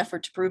game in an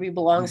effort to prove he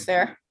belongs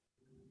there,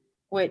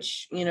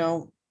 which,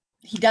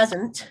 he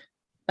doesn't.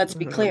 Let's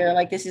be clear.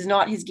 Like, this is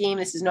not his game.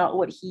 This is not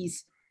what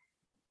he's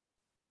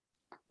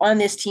on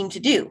this team to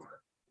do.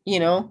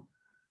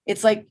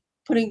 It's like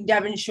putting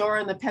Devin Shore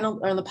on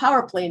the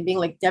power play and being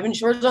like, Devin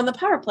Shore's on the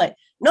power play.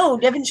 No,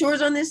 Devin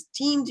Shore's on this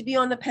team to be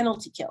on the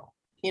penalty kill.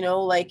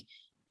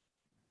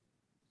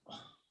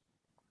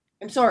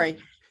 I'm sorry.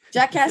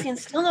 Jack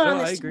Kassian's still not on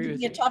this team to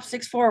be a top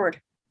six forward.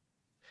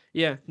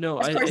 Yeah, no.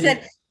 I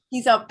said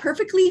he's a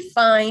perfectly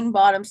fine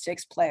bottom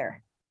six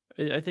player.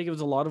 I think it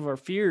was a lot of our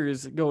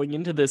fears going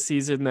into this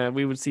season that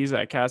we would see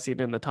Zach Kassian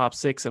in the top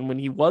six. And when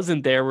he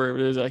wasn't there,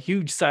 there was a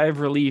huge sigh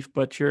of relief.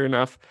 But sure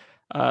enough,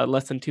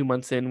 less than 2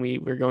 months in,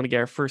 we're going to get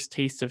our first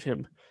taste of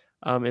him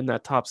in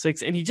that top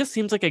six. And he just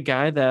seems like a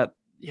guy that,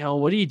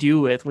 what do you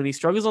do with when he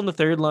struggles on the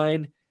third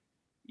line?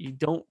 You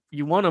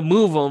want to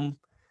move him,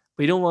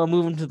 but you don't want to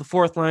move him to the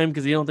fourth line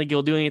because you don't think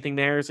he'll do anything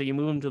there. So you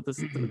move him to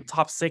the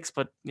top six,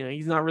 but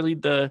he's not really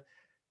the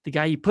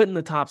guy you put in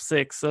the top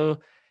six. So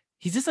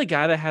he's just a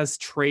guy that has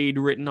trade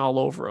written all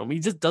over him. He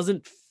just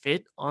doesn't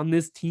fit on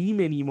this team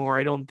anymore,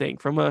 I don't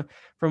think, from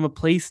a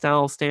play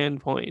style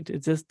standpoint.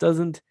 It just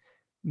doesn't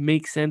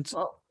make sense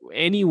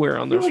anywhere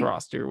on this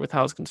roster with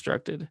how it's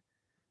constructed.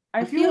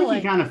 I feel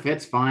like he kind of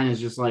fits fine as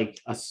just like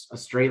a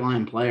straight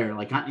line player.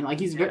 Like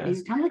he's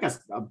kind of like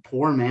a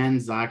poor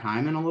man's Zach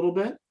Hyman a little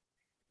bit.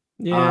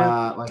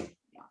 Yeah. Like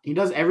he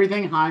does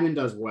everything Hyman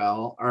does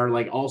well, or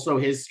like also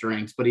his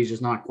strengths, but he's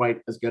just not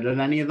quite as good at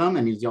any of them.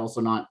 And he's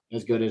also not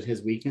as good at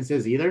his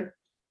weaknesses either.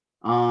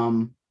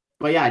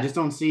 But yeah, I just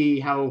don't see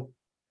how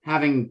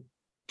having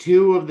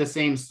two of the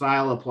same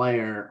style of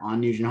player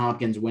on Nugent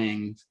Hopkins'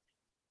 wings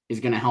is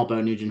going to help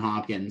out Nugent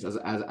Hopkins as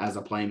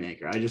a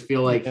playmaker. I just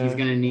feel like he's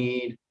going to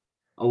need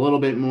a little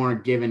bit more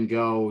give and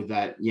go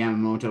that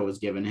Yamamoto was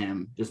giving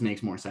him. Just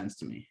makes more sense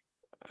to me.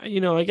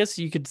 I guess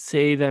you could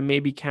say that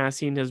maybe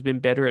Kassian has been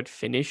better at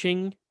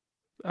finishing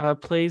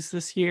plays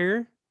this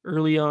year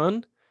early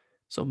on.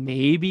 So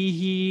maybe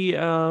he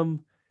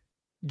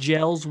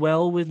gels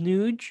well with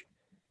Nuge.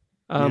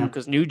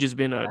 Because Nuge has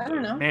been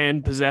a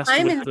man possessed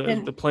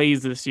with the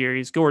plays this year.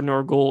 He's scored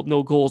no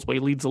goals, but he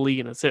leads the league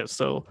in assists.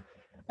 So,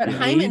 but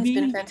Hyman's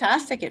been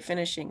fantastic at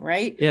finishing,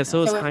 right? Yeah,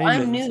 so is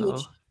Hyman. If I'm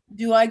Nuge,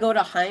 do I go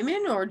to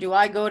Hyman or do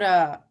I go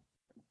to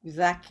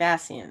Zach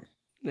Kassian?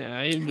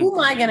 Yeah, who am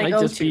I going to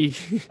go to? Be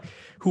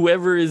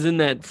whoever is in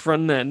that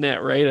front of that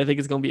net, right? I think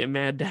it's going to be a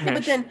mad dash. Yeah,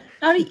 but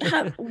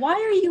then why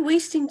are you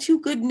wasting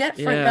two good net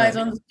front guys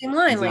on the same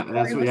line?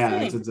 That's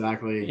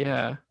exactly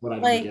what I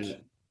don't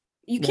get.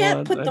 You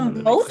can't put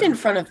them both in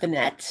front of the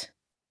net.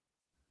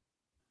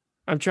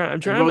 I'm trying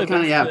both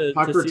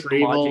puck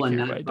retrieval and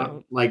net,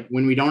 like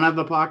when we don't have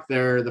the puck,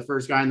 they're the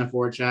first guy in the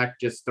forecheck,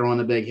 just throwing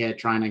the big hit,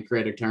 trying to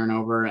create a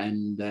turnover.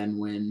 And then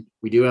when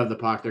we do have the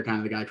puck, they're kind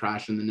of the guy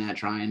crashing the net,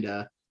 trying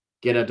to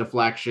get a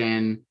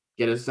deflection,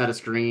 get a set of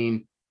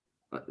screen.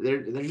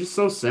 They're just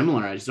so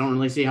similar. I just don't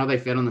really see how they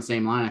fit on the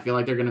same line. I feel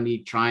like they're going to be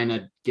trying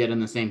to get in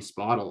the same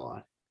spot a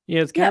lot.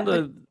 Yeah, it's kind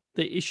of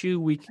the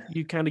issue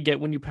you kind of get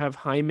when you have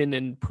Hyman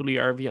and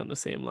Puljujarvi on the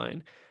same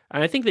line.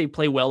 And I think they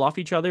play well off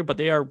each other, but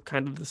they are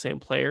kind of the same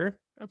player.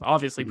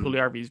 Obviously,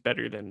 Puljujarvi is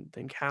better than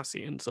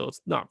Kassian, so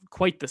it's not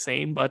quite the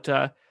same, but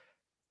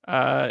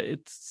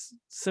it's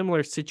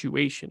similar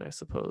situation, I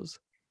suppose.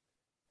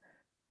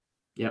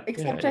 Yep.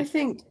 Except I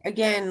think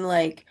again,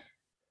 like,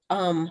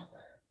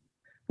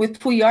 with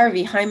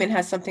Puljujarvi, Hyman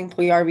has something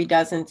Puljujarvi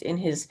doesn't in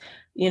his,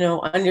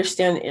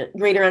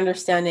 greater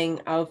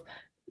understanding of,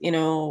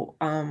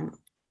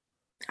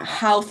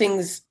 how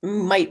things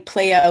might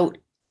play out,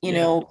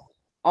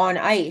 on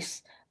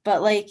ice.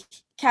 But like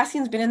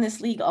Kassian's been in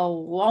this league a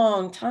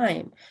long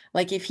time.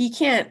 Like if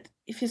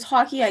his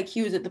hockey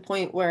IQ isn't at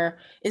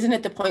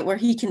the point where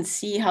he can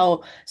see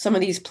how some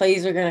of these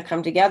plays are going to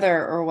come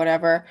together or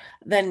whatever,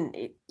 then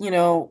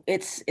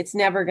it's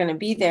never going to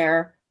be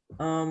there.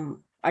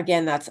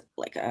 Again, that's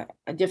like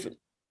a different,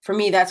 for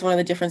me, that's one of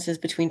the differences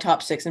between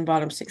top 6 and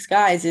bottom 6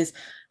 guys is,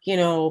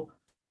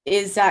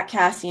 is Zack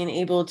Kassian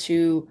able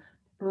to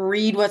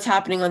read what's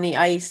happening on the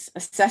ice,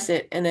 assess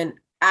it, and then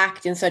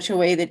act in such a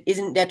way that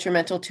isn't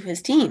detrimental to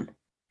his team,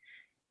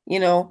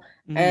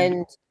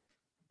 and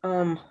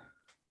I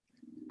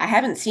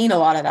haven't seen a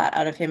lot of that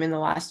out of him in the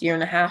last year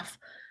and a half.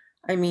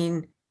 I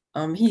mean,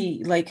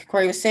 he, like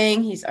Corey was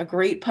saying, he's a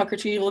great puck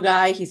retrieval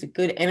guy. He's a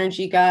good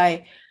energy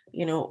guy.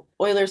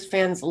 Oilers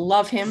fans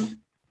love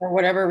him for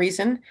whatever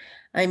reason.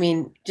 I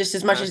mean, just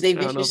as much as they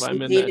viciously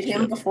hated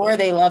him before,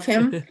 they love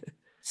him.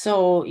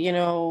 So,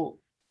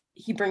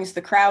 he brings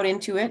the crowd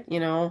into it,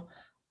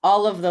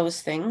 all of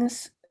those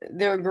things.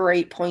 They're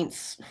great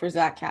points for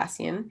Zack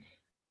Kassian.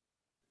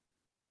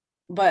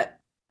 But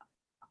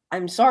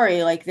I'm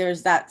sorry, like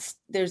there's that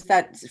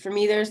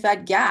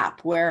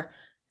gap where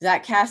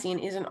Zack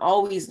Kassian isn't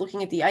always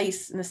looking at the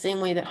ice in the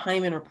same way that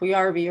Hyman or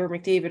Puljujarvi or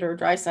McDavid or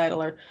Draisaitl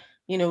or,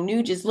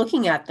 Nuge is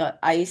looking at the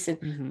ice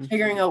and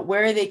figuring out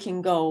where they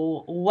can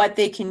go, what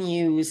they can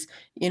use,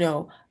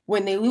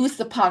 when they lose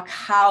the puck,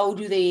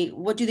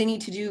 what do they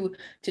need to do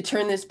to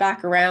turn this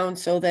back around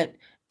so that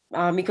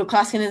Mikko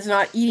Koskinen is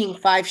not eating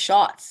 5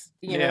 shots,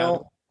 He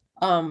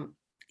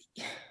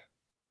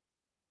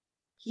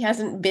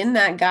hasn't been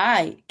that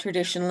guy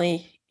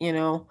traditionally,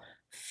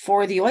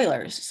 for the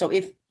Oilers. So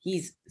if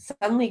he's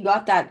suddenly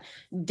got that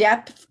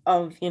depth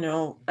of,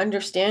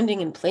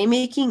 understanding and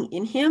playmaking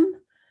in him,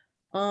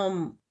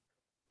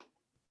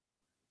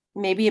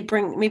 maybe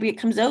it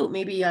comes out.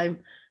 Maybe I'm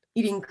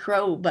eating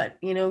crow, but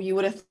you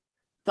would have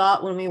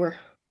thought when we were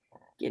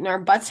getting our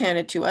butts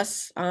handed to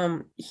us,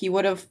 we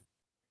would have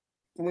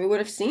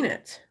seen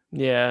it.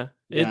 Yeah.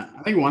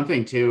 I think one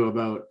thing too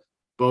about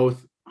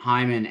both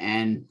Hyman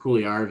and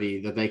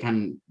Puljujarvi that they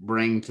can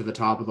bring to the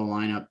top of the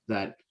lineup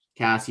that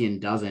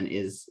Kassian doesn't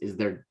is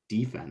their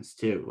defense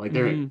too. Like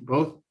they're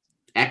both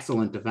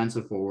excellent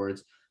defensive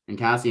forwards, and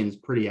Kassian's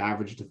pretty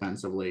average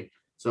defensively.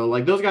 So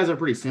like those guys are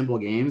pretty simple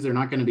games. They're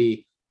not going to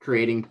be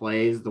creating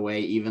plays the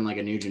way even like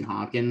a Nugent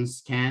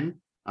Hopkins can,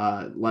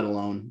 let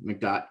alone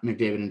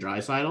McDavid and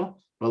Draisaitl.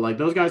 But like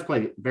those guys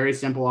play very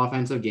simple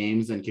offensive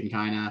games and can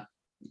kind of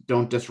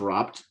don't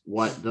disrupt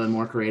what the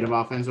more creative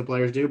offensive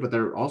players do, but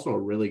they're also a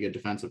really good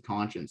defensive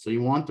conscience. So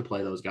you want to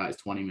play those guys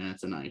 20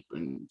 minutes a night.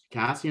 And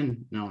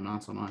Kassian, no,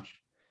 not so much.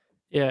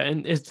 Yeah,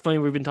 and it's funny,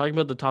 we've been talking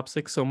about the top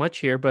 6 so much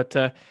here,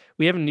 but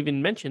we haven't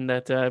even mentioned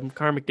that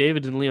Connor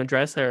McDavid and Leon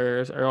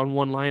Draisaitl are on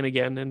one line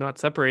again and not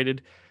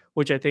separated,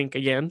 which I think,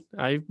 again,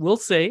 I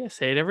say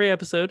it every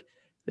episode,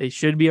 they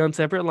should be on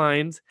separate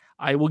lines.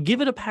 I will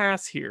give it a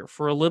pass here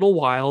for a little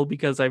while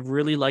because I've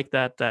really liked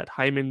that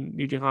Hyman,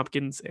 Nugent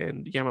Hopkins,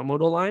 and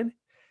Yamamoto line.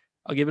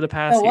 I'll give it a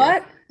pass. The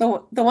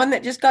what? The one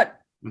that just got...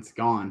 It's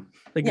gone.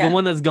 The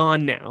one that's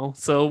gone now.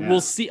 So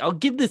we'll see. I'll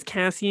give this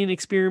Kassian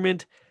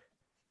experiment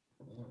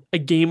a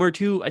game or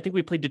two. I think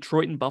we played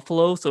Detroit and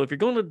Buffalo. So if you're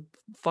going to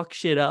fuck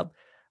shit up,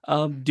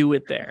 do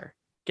it there.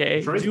 Okay.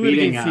 Detroit's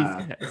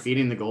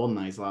beating the Golden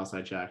Knights last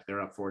I checked.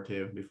 They're up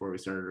 4-2 before we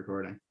started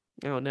recording.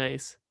 Oh,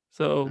 nice.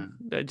 So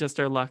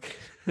just our luck.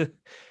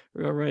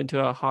 We'll run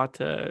into a hot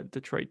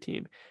Detroit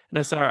team. And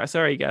I'm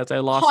sorry guys, I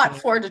lost. Hot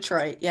for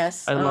Detroit,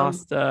 yes. I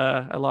lost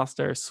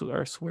our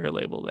swear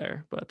label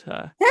there, but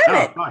damn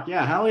it! Fuck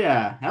yeah, hell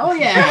yeah.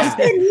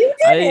 You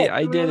did it.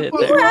 I did it.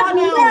 You have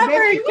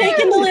never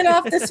taken the lid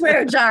off the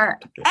swear jar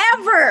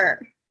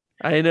ever.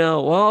 I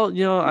know.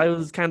 Well, I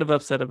was kind of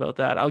upset about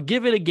that. I'll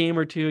give it a game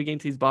or two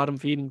against these bottom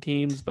feeding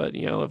teams, but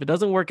if it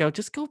doesn't work out,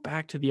 just go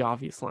back to the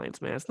obvious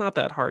lines, man. It's not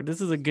that hard. This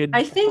is a good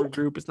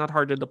group. It's not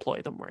hard to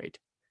deploy them right.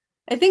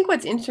 I think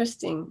what's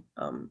interesting,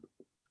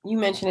 you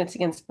mentioned it's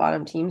against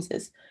bottom teams,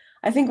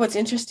 I think what's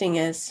interesting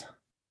is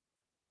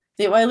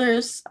the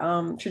Oilers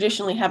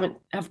traditionally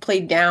have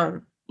played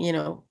down,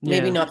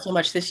 maybe not so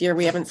much this year.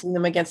 We haven't seen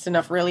them against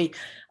enough really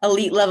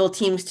elite level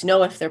teams to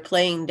know if they're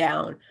playing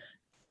down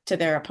to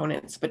their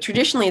opponents, but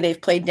traditionally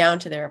they've played down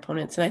to their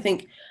opponents. And I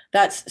think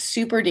that's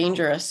super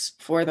dangerous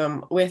for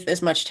them with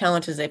as much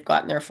talent as they've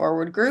got in their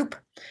forward group.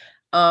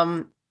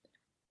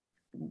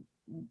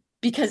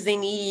 because they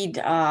need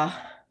to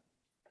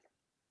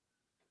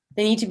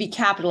be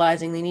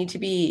capitalizing. They need to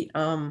be,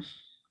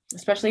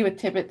 especially with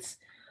Tippett's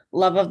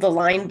love of the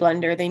line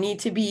blender, they need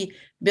to be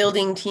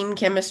building team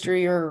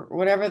chemistry or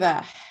whatever the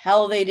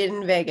hell they did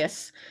in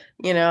Vegas,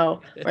 where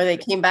they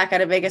came back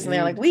out of Vegas and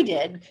they're like, we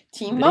did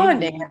team They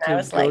bonding. need And I to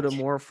was go like, to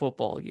more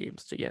football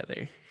games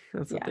together.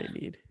 That's what Yeah. they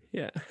need.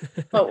 Yeah.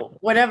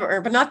 but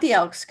whatever, but not the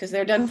Elks because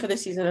they're done for the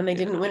season and they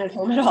didn't win at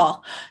home at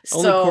all.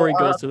 Only So Corey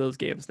goes to those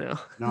games now.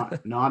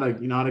 Not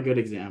a good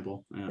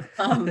example.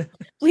 Yeah.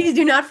 please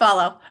do not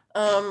follow.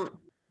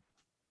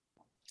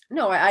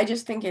 No, I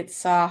just think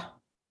it's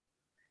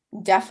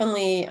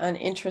definitely an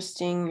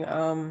interesting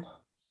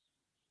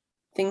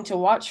thing to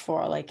watch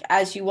for. Like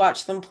as you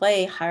watch them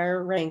play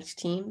higher ranked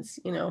teams,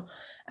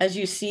 as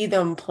you see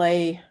them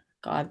play,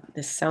 God,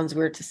 this sounds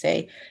weird to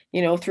say,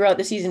 throughout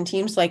the season,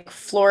 teams like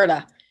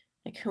Florida,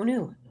 like who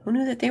knew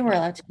that they were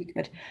allowed to be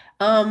good,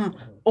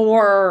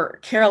 or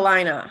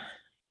Carolina.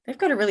 They've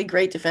got a really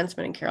great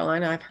defenseman in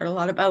Carolina I've heard a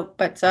lot about,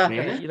 but I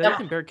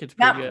think Bearcat's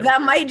pretty good.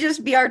 that might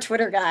just be our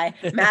Twitter guy,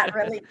 Matt,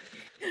 really.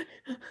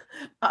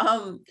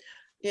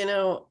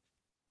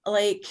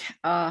 Like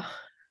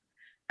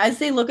as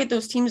they look at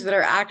those teams that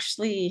are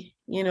actually,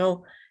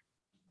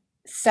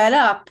 set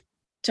up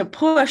to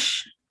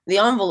push the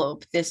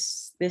envelope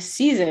this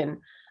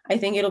season, I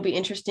think it'll be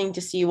interesting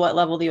to see what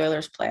level the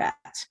Oilers play at.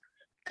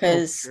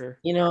 Because,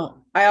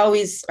 I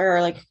always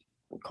are like,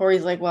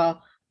 Corey's like,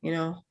 well,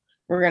 we're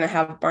going to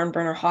have barn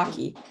burner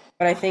hockey.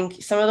 But I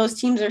think some of those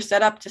teams are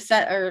set up to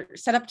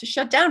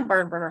shut down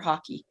barn burner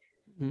hockey.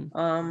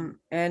 Mm-hmm.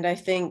 And I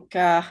think,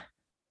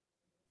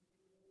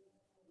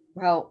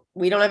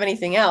 we don't have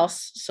anything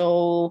else.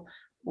 So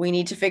we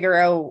need to figure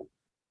out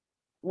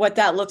what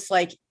that looks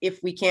like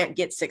if we can't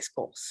get 6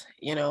 goals,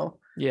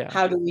 Yeah.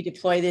 How do we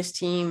deploy this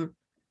team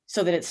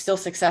so that it's still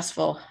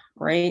successful,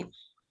 right?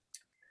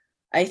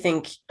 I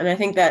think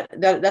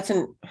that's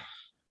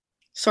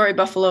sorry,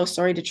 Buffalo,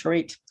 sorry,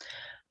 Detroit.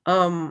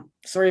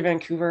 Sorry,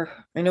 Vancouver.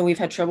 I know we've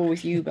had trouble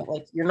with you, but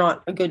like, you're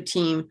not a good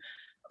team.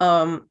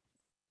 And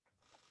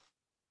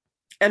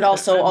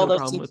also all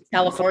those teams,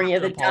 California,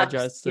 the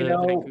Ducks,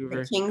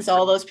 the Kings,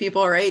 all those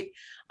people, right?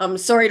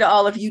 Sorry to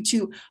all of you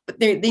too, but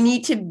they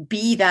need to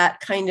be that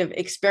kind of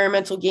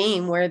experimental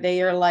game where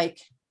they are like,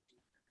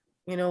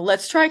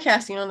 let's try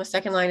casting on the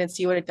second line and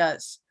see what it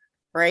does,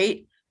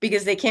 right?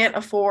 Because they can't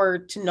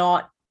afford to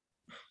not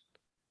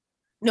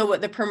know what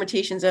the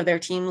permutations of their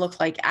team look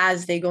like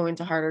as they go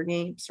into harder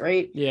games,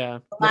 right? Yeah.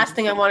 The last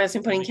thing I want is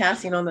him putting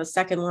Cassian on the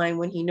second line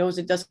when he knows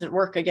it doesn't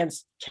work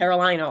against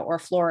Carolina or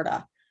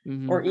Florida.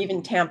 Mm-hmm. Or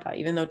even Tampa,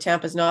 even though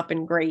Tampa's not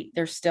been great,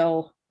 they're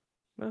still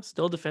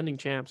defending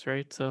champs,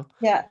 right? So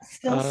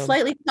still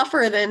slightly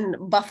tougher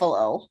than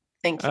Buffalo.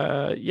 Thank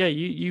you.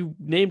 You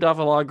named off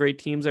a lot of great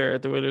teams there.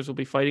 The Oilers will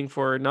be fighting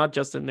for, not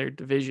just in their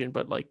division,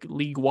 but like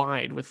league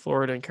wide with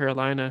Florida and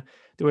Carolina.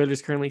 The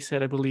Oilers currently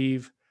sit, I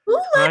believe, who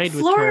let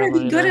Florida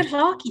be good at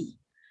hockey?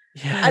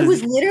 Yeah, I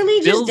was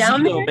literally just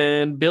down there.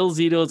 Man, Bill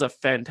Zito is a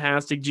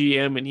fantastic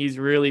GM, and he's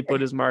really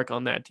put his mark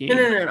on that team.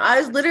 No. I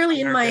was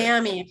literally in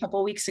Miami a couple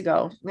of weeks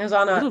ago. I was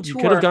on a tour. You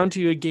could have gone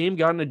to a game,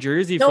 gotten a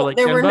jersey for like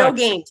 $10. No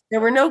games. There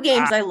were no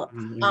games. I looked.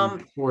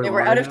 They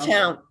were out of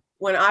town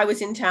when I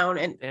was in town,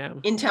 and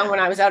in town when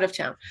I was out of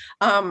town.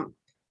 I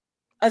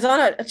was on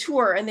a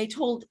tour, and they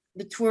told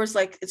the tours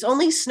like it's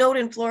only snowed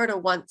in Florida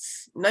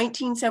once,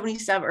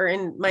 1977, or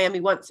in Miami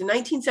once in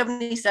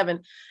 1977,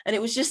 and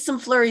it was just some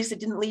flurries that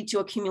didn't lead to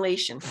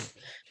accumulation.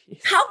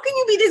 How can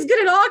you be this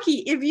good at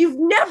hockey if you've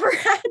never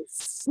had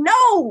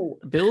snow?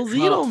 Bill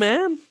Zito,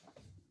 man.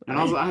 And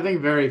also, I think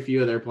very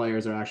few of their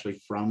players are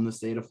actually from the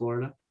state of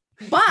Florida.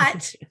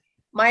 But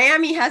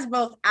Miami has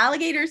both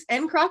alligators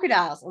and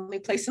crocodiles. Only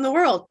place in the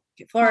world.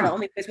 Florida,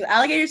 only place with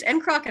alligators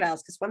and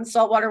crocodiles, because one's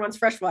saltwater, one's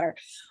freshwater.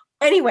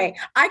 Anyway,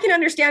 I can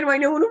understand why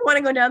no one would want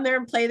to go down there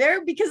and play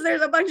there, because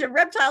there's a bunch of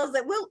reptiles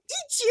that will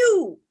eat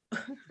you.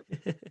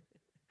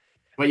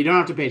 But you don't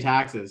have to pay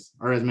taxes,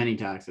 or as many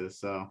taxes,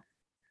 so.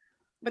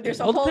 But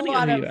there's a whole lot going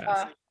on in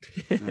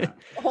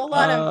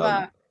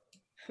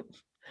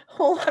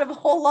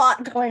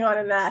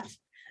that.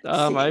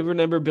 I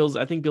remember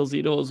I think Bill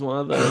Zito was one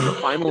of the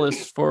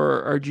finalists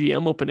for our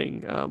GM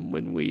opening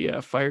when we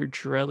fired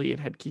Chiarelli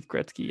and had Keith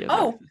Gretzky.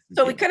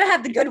 So we could have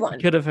had the good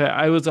one.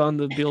 I was on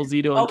the Bill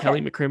Zito and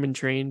Kelly McCrimmon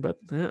train, but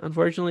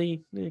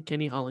unfortunately,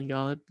 Kenny Holland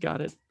got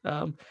it.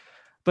 But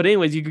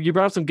anyways, you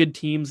brought up some good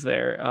teams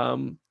there.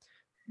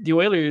 The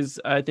Oilers,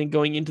 I think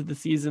going into the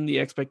season, the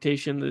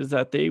expectation is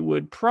that they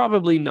would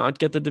probably not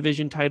get the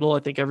division title.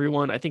 I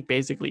think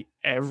basically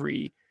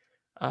every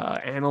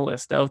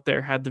analyst out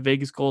there had the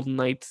Vegas Golden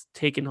Knights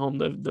taking home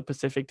the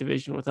Pacific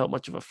Division without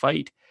much of a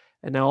fight.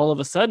 And now all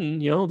of a sudden,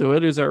 the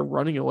Oilers are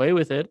running away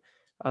with it.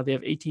 They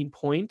have 18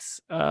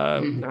 points,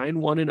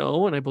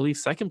 9-1-0, and I believe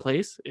second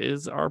place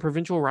is our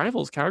provincial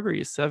rivals.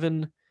 Calgary is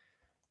 7.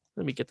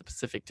 Let me get the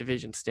Pacific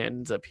Division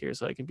standings up here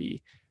so I can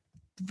be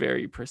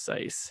very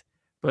precise.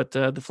 But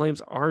the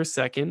Flames are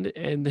second,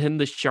 and then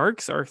the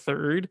Sharks are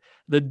third,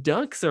 the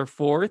Ducks are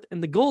fourth,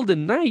 and the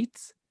Golden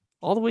Knights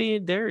all the way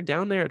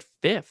down there at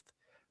fifth.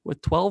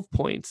 with 12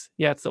 points.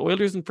 Yeah, it's the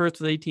Oilers in first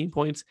with 18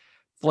 points,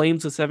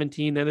 Flames with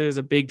 17. Then there's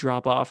a big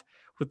drop off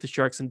with the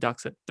Sharks and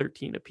Ducks at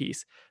 13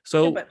 apiece.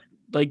 So but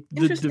like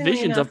the interestingly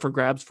division's up enough- for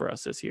grabs for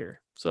us this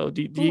year. So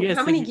do you guys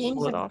how think many you can games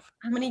pull it have, off?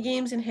 how many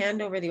games in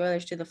hand over the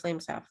Oilers do the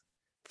Flames have?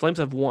 Flames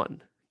have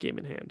one game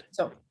in hand.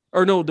 So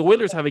Or no, the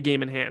Oilers have a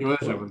game in hand. The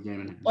Oilers have a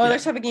game in hand.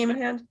 Oilers have a game in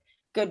hand.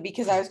 Good,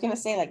 because I was gonna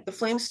say like the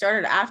Flames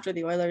started after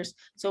the Oilers,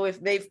 so if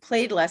they've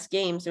played less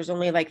games, there's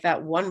only like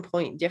that 1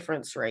 point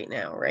difference right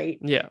now, right?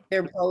 Yeah.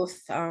 They're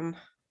both.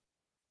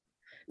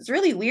 It's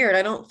really weird.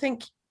 I don't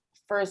think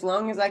for as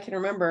long as I can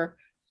remember,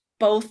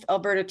 both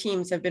Alberta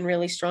teams have been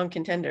really strong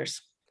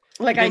contenders.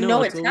 Like I know it's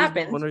always been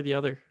happened. one or the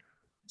other.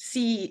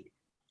 See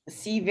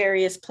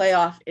various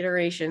playoff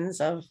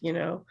iterations of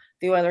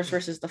the Oilers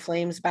versus the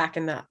Flames back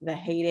in the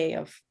heyday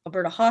of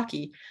Alberta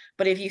hockey.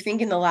 But if you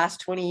think in the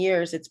last 20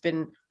 years, it's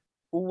been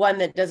one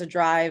that does a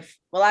drive.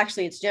 Well,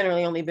 actually, it's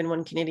generally only been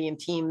one Canadian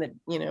team that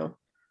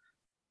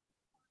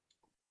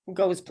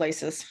goes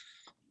places.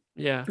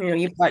 Yeah.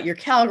 You've got your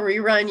Calgary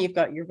run, you've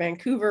got your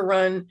Vancouver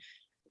run.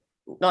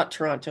 Not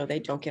Toronto, they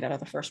don't get out of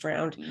the first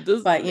round.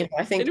 But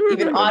I think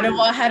even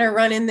Ottawa had a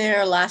run in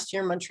there last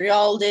year.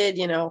 Montreal did,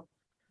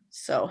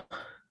 so.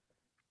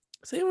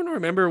 Does anyone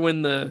remember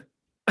when the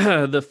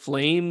the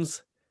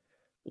Flames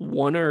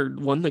won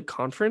the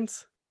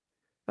conference?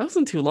 That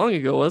wasn't too long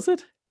ago, was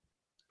it?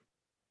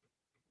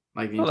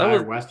 Like the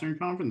entire Western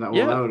Conference? That would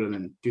have been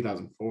in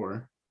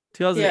 2004.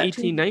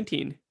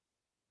 2018-19.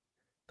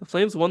 The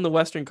Flames won the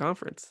Western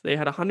Conference. They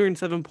had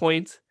 107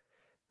 points.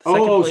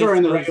 Sorry,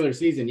 in the regular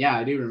season. Yeah,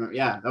 I do remember.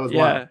 Yeah, that was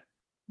wild.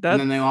 And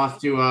then they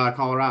lost to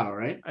Colorado,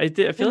 right? I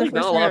feel like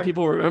not a lot of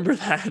people remember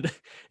that.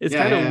 It's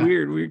kind of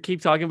weird. We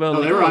keep talking about.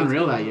 No, they were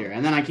unreal that year,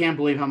 and then I can't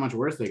believe how much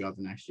worse they got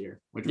the next year.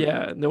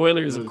 The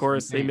Oilers, of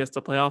course, they missed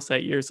the playoffs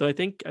that year. So I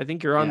think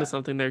you're onto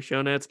something there,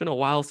 Shona. It's been a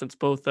while since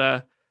both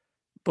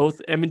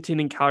Edmonton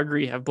and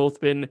Calgary have both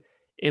been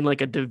in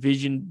like a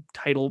division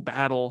title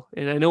battle,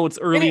 and I know it's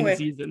early in the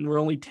season. We're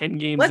only 10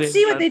 games. Let's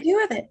see what they do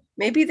with it.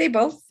 Maybe they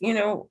both,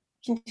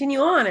 continue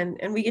on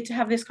and we get to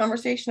have this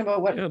conversation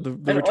about what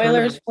an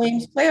Oilers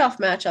Flames playoff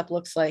matchup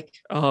looks like.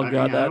 Oh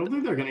god, I don't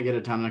think they're going to get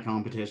a ton of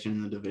competition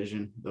in the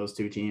division, those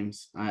two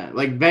teams.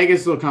 Like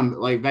Vegas will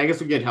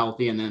get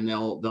healthy and then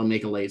they'll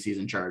make a late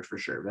season charge for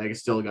sure. Vegas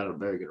still got a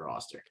very good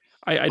roster.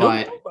 I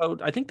don't know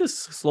about, I think this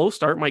slow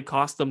start might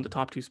cost them the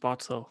top two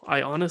spots though.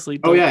 I honestly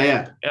don't. Oh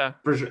yeah,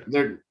 for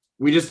sure.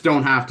 We just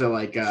don't have to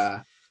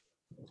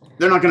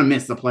they're not going to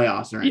miss the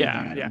playoffs or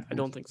anything. I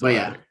don't think so. But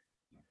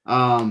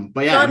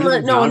yeah,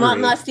 not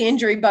unless the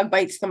injury bug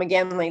bites them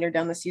again later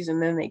down the season,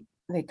 then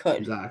they could.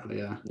 Exactly.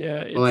 Yeah.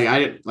 Yeah. But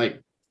I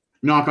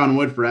knock on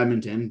wood for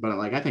Edmonton, but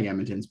I think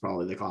Edmonton's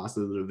probably the cost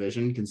of the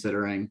division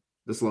considering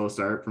the slow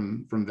start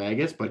from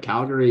Vegas. But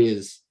Calgary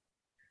is,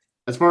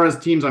 as far as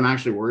teams I'm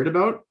actually worried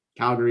about,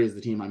 Calgary is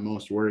the team I'm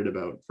most worried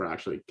about for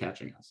actually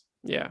catching us.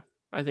 Yeah,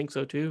 I think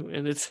so too,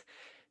 and it's.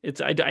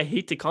 I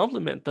hate to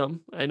compliment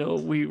them. I know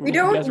we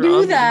don't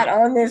do that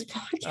on this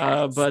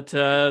podcast. But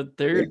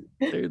they're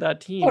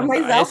that team.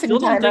 I still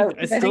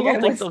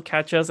don't think they'll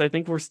catch us. I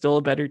think we're still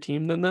a better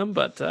team than them.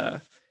 But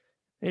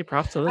hey,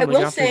 props to them. I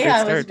will say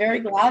I was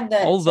very glad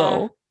that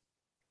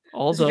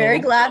very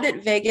glad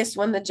that Vegas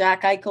won the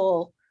Jack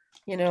Eichel,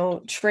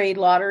 trade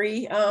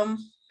lottery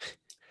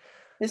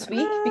this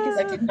week because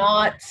I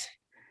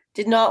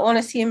did not want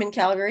to see him in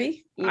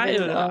Calgary.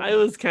 I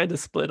was kind of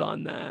split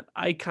on that.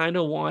 I kind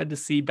of wanted to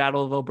see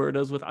Battle of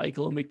Albertas with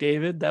Eichel and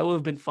McDavid. That would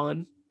have been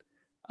fun.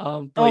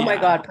 My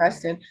God,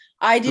 Preston!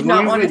 I did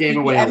not want to see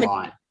away a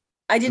lot.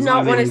 I did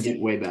not want to see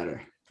way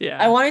better. Yeah,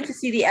 I wanted to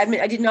see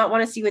I did not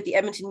want to see what the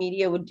Edmonton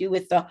media would do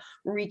with the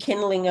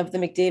rekindling of the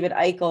McDavid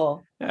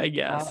Eichel. I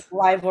guess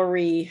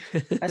rivalry.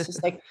 That's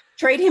just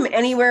trade him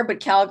anywhere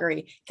but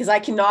Calgary because I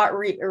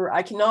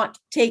cannot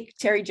take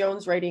Terry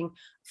Jones writing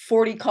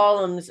 40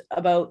 columns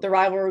about the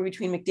rivalry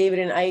between McDavid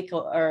and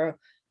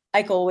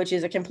Eichel, which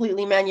is a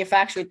completely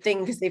manufactured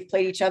thing because they've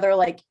played each other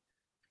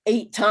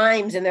 8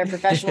 times in their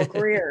professional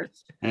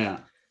careers. Yeah.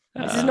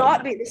 This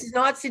is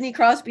not Sidney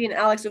Crosby and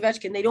Alex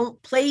Ovechkin. They don't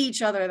play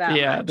each other that much.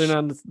 Yeah, they're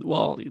not.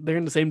 They're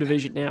in the same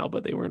division now,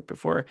 but they weren't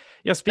before.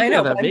 Yeah, speaking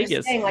of that,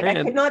 Vegas, saying,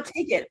 I could not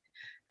take it.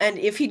 And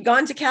if he'd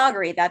gone to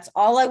Calgary, that's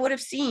all I would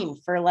have seen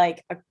for a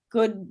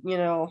good,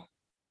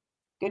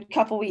 good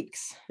couple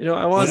weeks. I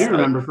do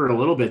remember for a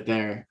little bit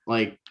there,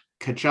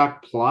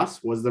 Tkachuk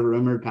plus was the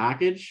rumored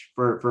package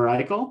for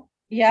Eichel.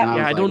 Yeah,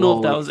 I don't know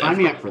if that was. Sign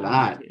me up for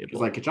that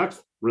because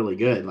Tkachuk's really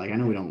good. I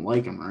know we don't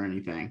like him or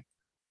anything.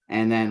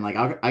 And then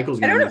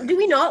Eichel's. I don't know. Do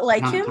we not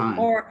like him,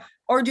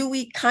 or do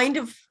we kind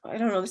of? I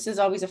don't know. This is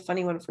always a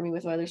funny one for me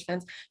with Oilers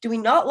fans. Do we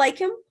not like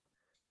him?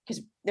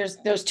 Because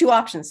there's two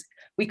options.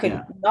 We could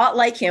not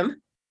like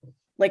him,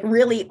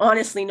 really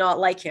honestly not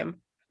like him.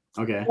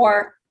 Okay.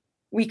 Or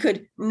we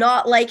could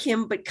not like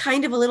him, but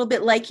kind of a little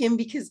bit like him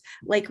because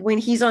when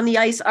he's on the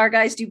ice, our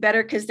guys do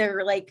better because they're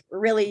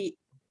really,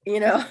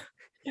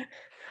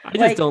 I just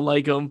Like, don't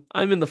like him.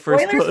 I'm in the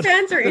first Oilers boat.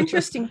 fans are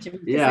interesting to me.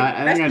 'cause, Yeah, like, I think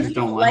I Preston, just you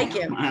don't like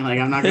him.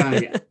 I'm not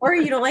gonna. or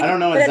you don't like I don't him.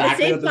 know But at the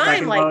exactly same what the time,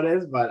 second like, vote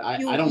is, but I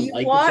don't you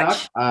like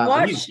watch, Kachuk.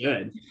 But he's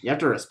good. You have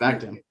to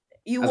respect him.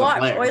 you as a watch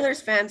player.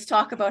 Oilers fans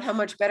talk about how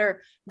much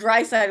better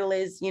Draisaitl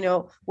is,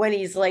 when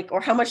he's like,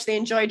 or how much they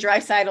enjoy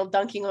Draisaitl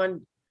dunking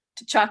on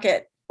Tkachuk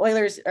at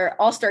Oilers or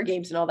All-Star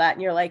games and all that.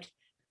 And you're like,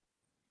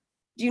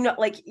 do you know,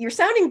 like, you're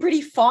sounding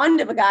pretty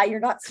fond of a guy you're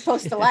not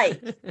supposed to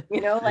like,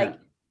 like,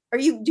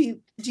 do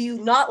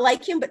you not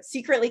like him, but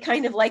secretly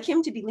kind of like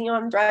him to be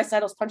Leon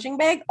Draisaitl's punching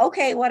bag?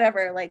 Okay,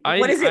 whatever. Like,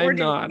 what is it we're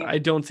doing? I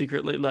don't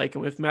secretly like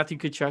him. If Matthew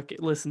Tkachuk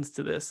listens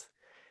to this,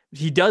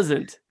 he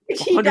doesn't.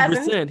 He 100%.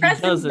 doesn't. He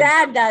Preston's doesn't.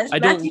 dad does. I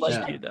don't Matthew like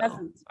Tkachuk you though.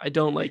 doesn't. I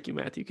don't like you,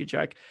 Matthew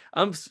Tkachuk.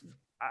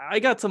 I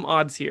got some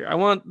odds here. I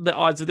want the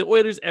odds if the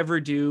Oilers ever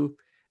do,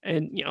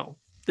 and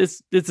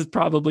this is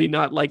probably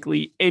not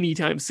likely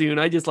anytime soon.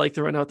 I just like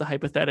to run out the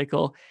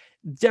hypothetical.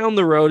 Down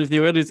the road, if the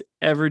Oilers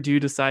ever do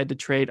decide to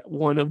trade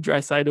one of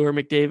Draisaitl or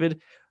McDavid,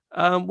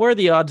 what are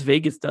the odds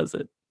Vegas does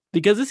it?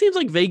 Because it seems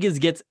like Vegas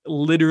gets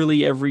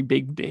literally every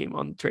big name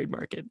on the trade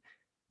market.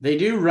 They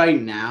do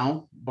right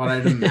now, but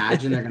I'd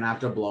imagine they're gonna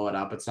have to blow it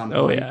up at some point.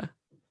 Oh yeah.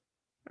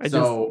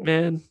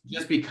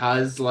 Just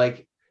because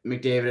like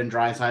McDavid and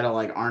Draisaitl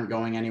like aren't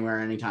going anywhere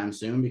anytime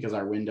soon because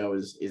our window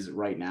is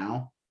right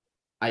now.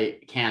 I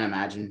can't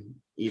imagine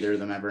either of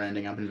them ever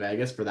ending up in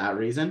Vegas for that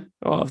reason.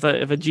 Oh, if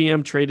a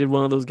GM traded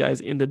one of those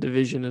guys in the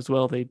division as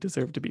well, they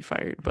deserve to be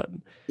fired. But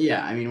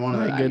yeah, I mean,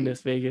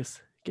 goodness,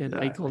 Vegas getting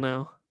Eichel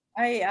now.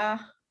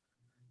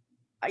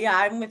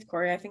 I'm with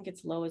Corey. I think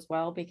it's low as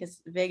well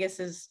because Vegas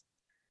is.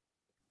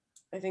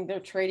 I think they're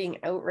trading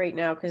out right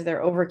now because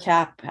they're over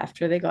cap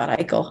after they got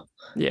Eichel.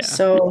 Yeah.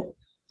 So,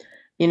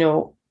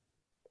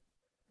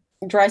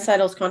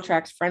 Draisaitl's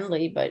contract's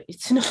friendly, but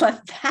it's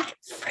not that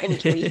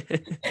friendly.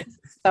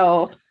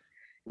 So,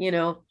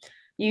 you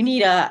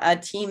need a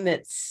team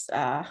that's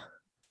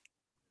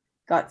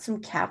got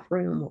some cap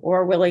room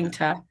or willing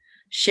to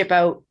ship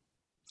out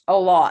a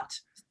lot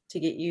to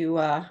get you.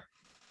 And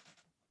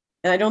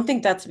I don't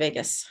think that's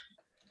Vegas.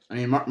 I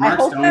mean, Mark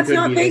Stone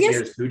could be this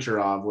year's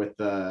Kucherov with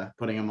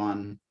putting him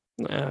on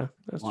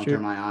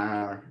long-term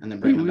IR and then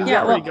bring him back.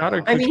 Yeah, well, got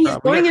our he's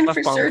going in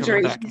for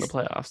surgery. In the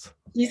playoffs.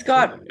 He's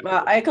got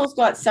Eichel's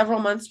got several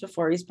months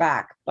before he's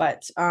back,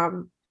 but I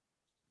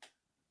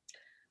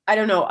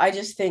don't know. I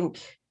just think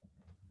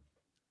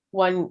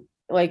one,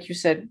 like you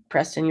said,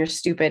 Preston, you're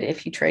stupid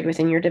if you trade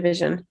within your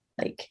division.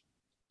 Like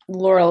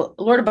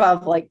Lord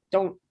above, like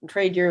don't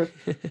trade your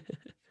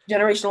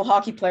generational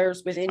hockey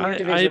players within your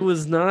division. I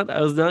was not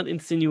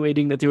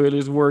insinuating that the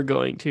Oilers were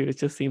going to. It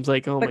just seems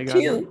like, my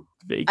God.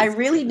 Vegas. I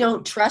really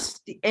don't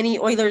trust any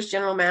Oilers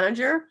general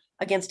manager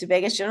against a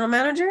Vegas general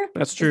manager.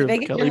 That's true.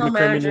 Vegas Kelly general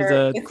McCrimmon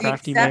manager, is a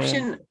crafty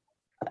man.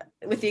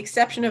 With the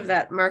exception of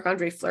that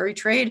Marc-Andre Fleury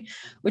trade,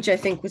 which I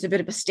think was a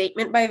bit of a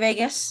statement by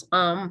Vegas,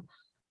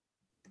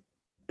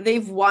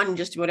 they've won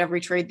just about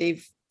every trade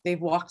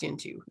they've walked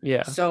into.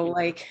 Yeah. So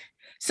like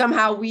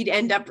somehow we'd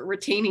end up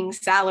retaining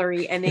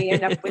salary and they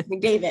end up with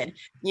McDavid,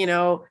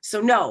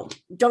 So no,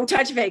 don't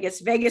touch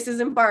Vegas. Vegas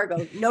is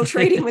embargoed. No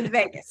trading with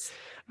Vegas.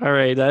 All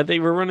right, I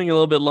think we're running a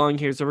little bit long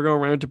here, so we're going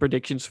around to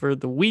predictions for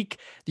the week.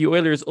 The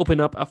Oilers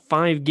open up a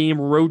 5-game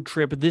road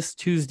trip this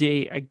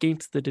Tuesday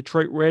against the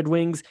Detroit Red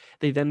Wings.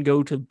 They then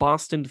go to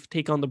Boston to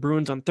take on the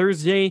Bruins on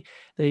Thursday.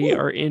 They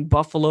are in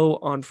Buffalo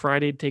on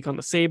Friday to take on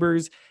the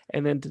Sabres.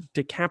 And then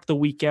to cap the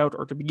week out,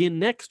 or to begin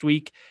next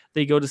week,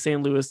 they go to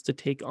St. Louis to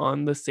take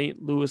on the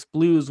St. Louis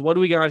Blues. What do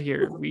we got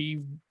here?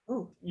 We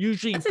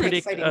usually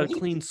predict a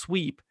clean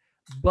sweep,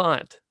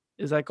 but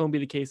is that going to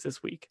be the case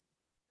this week?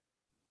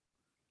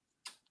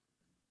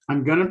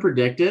 I'm going to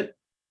predict it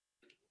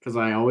because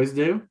I always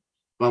do.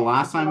 But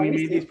last time we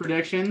made these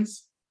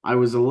predictions, I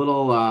was a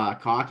little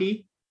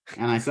cocky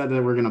and I said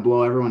that we're going to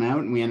blow everyone out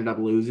and we ended up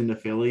losing to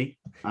Philly.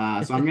 So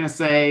I'm going to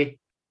say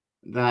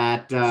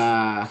that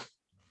the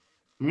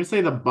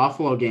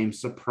Buffalo game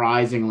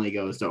surprisingly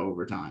goes to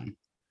overtime.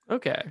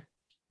 Okay.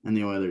 And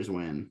the Oilers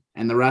win.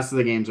 And the rest of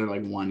the games are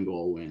like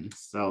 1-goal wins.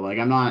 So like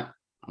I'm not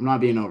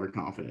being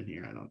overconfident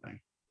here, I don't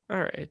think. All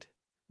right.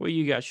 What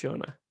you got,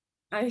 Shona?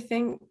 I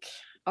think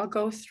I'll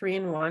go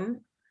 3-1.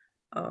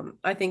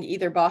 I think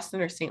either Boston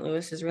or St.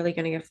 Louis is really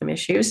going to give them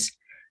issues.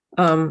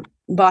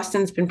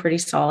 Boston's been pretty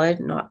solid,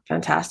 not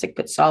fantastic,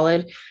 but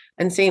solid.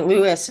 And St.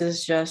 Louis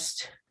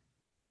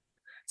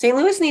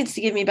needs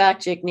to give me back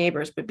Jake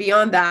Neighbors, but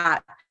beyond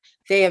that,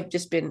 they have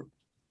just been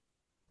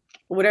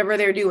whatever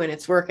they're doing,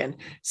 it's working.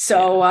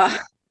 So I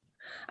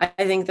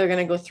think they're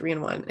going to go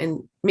 3-1,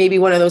 and maybe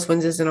one of those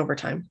wins is in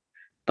overtime.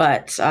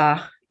 But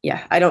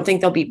I don't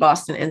think they'll beat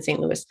Boston and St.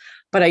 Louis,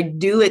 but I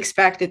do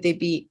expect that they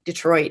beat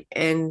Detroit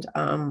and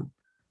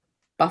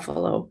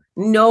Buffalo.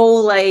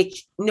 No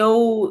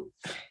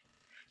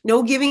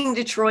giving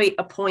Detroit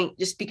a point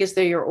just because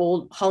they're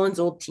your Holland's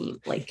old team.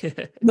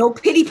 Like no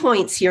pity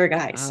points here,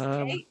 guys.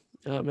 Okay?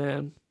 Oh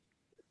man,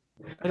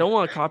 I don't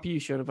want to copy you,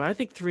 Shona, but I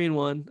think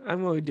 3-1.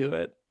 I'm going to do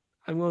it.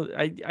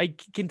 I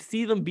can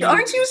see them being.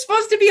 Aren't you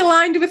supposed to be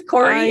aligned with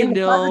Corey? I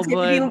know,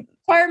 but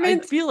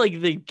department. feel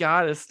like they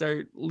gotta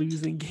start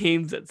losing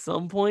games at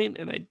some point,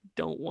 and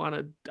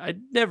I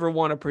never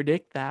want to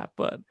predict that,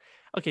 but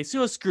okay,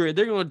 so screw it.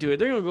 They're gonna do it.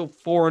 They're gonna go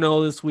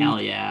 4-0 this week.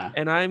 Hell yeah.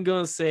 And I'm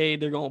gonna say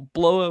they're gonna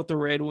blow out the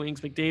Red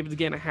Wings. McDavid's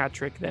getting a hat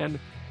trick. Then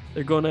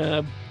they're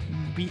gonna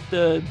beat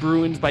the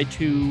Bruins by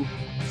 2.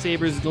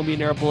 Sabres is gonna be in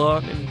there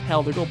blowout, and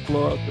hell, they're gonna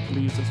blow out the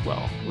Blues as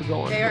well.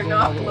 They are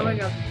not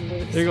blowing up the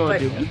Blues. They're gonna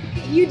do it.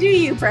 You do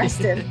you,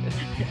 Preston.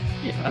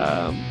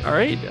 All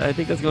right, I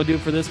think that's gonna do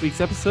it for this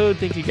week's episode.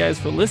 Thank you guys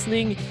for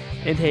listening.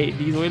 And hey,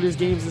 these Oilers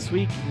games this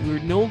week, we're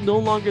no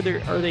longer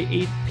there. Are they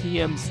 8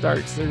 p.m.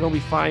 starts? They're gonna be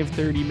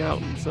 5:30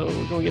 Mountain. So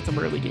we're gonna get some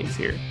early games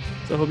here.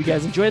 So I hope you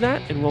guys enjoy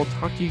that, and we'll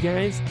talk to you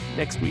guys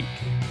next week.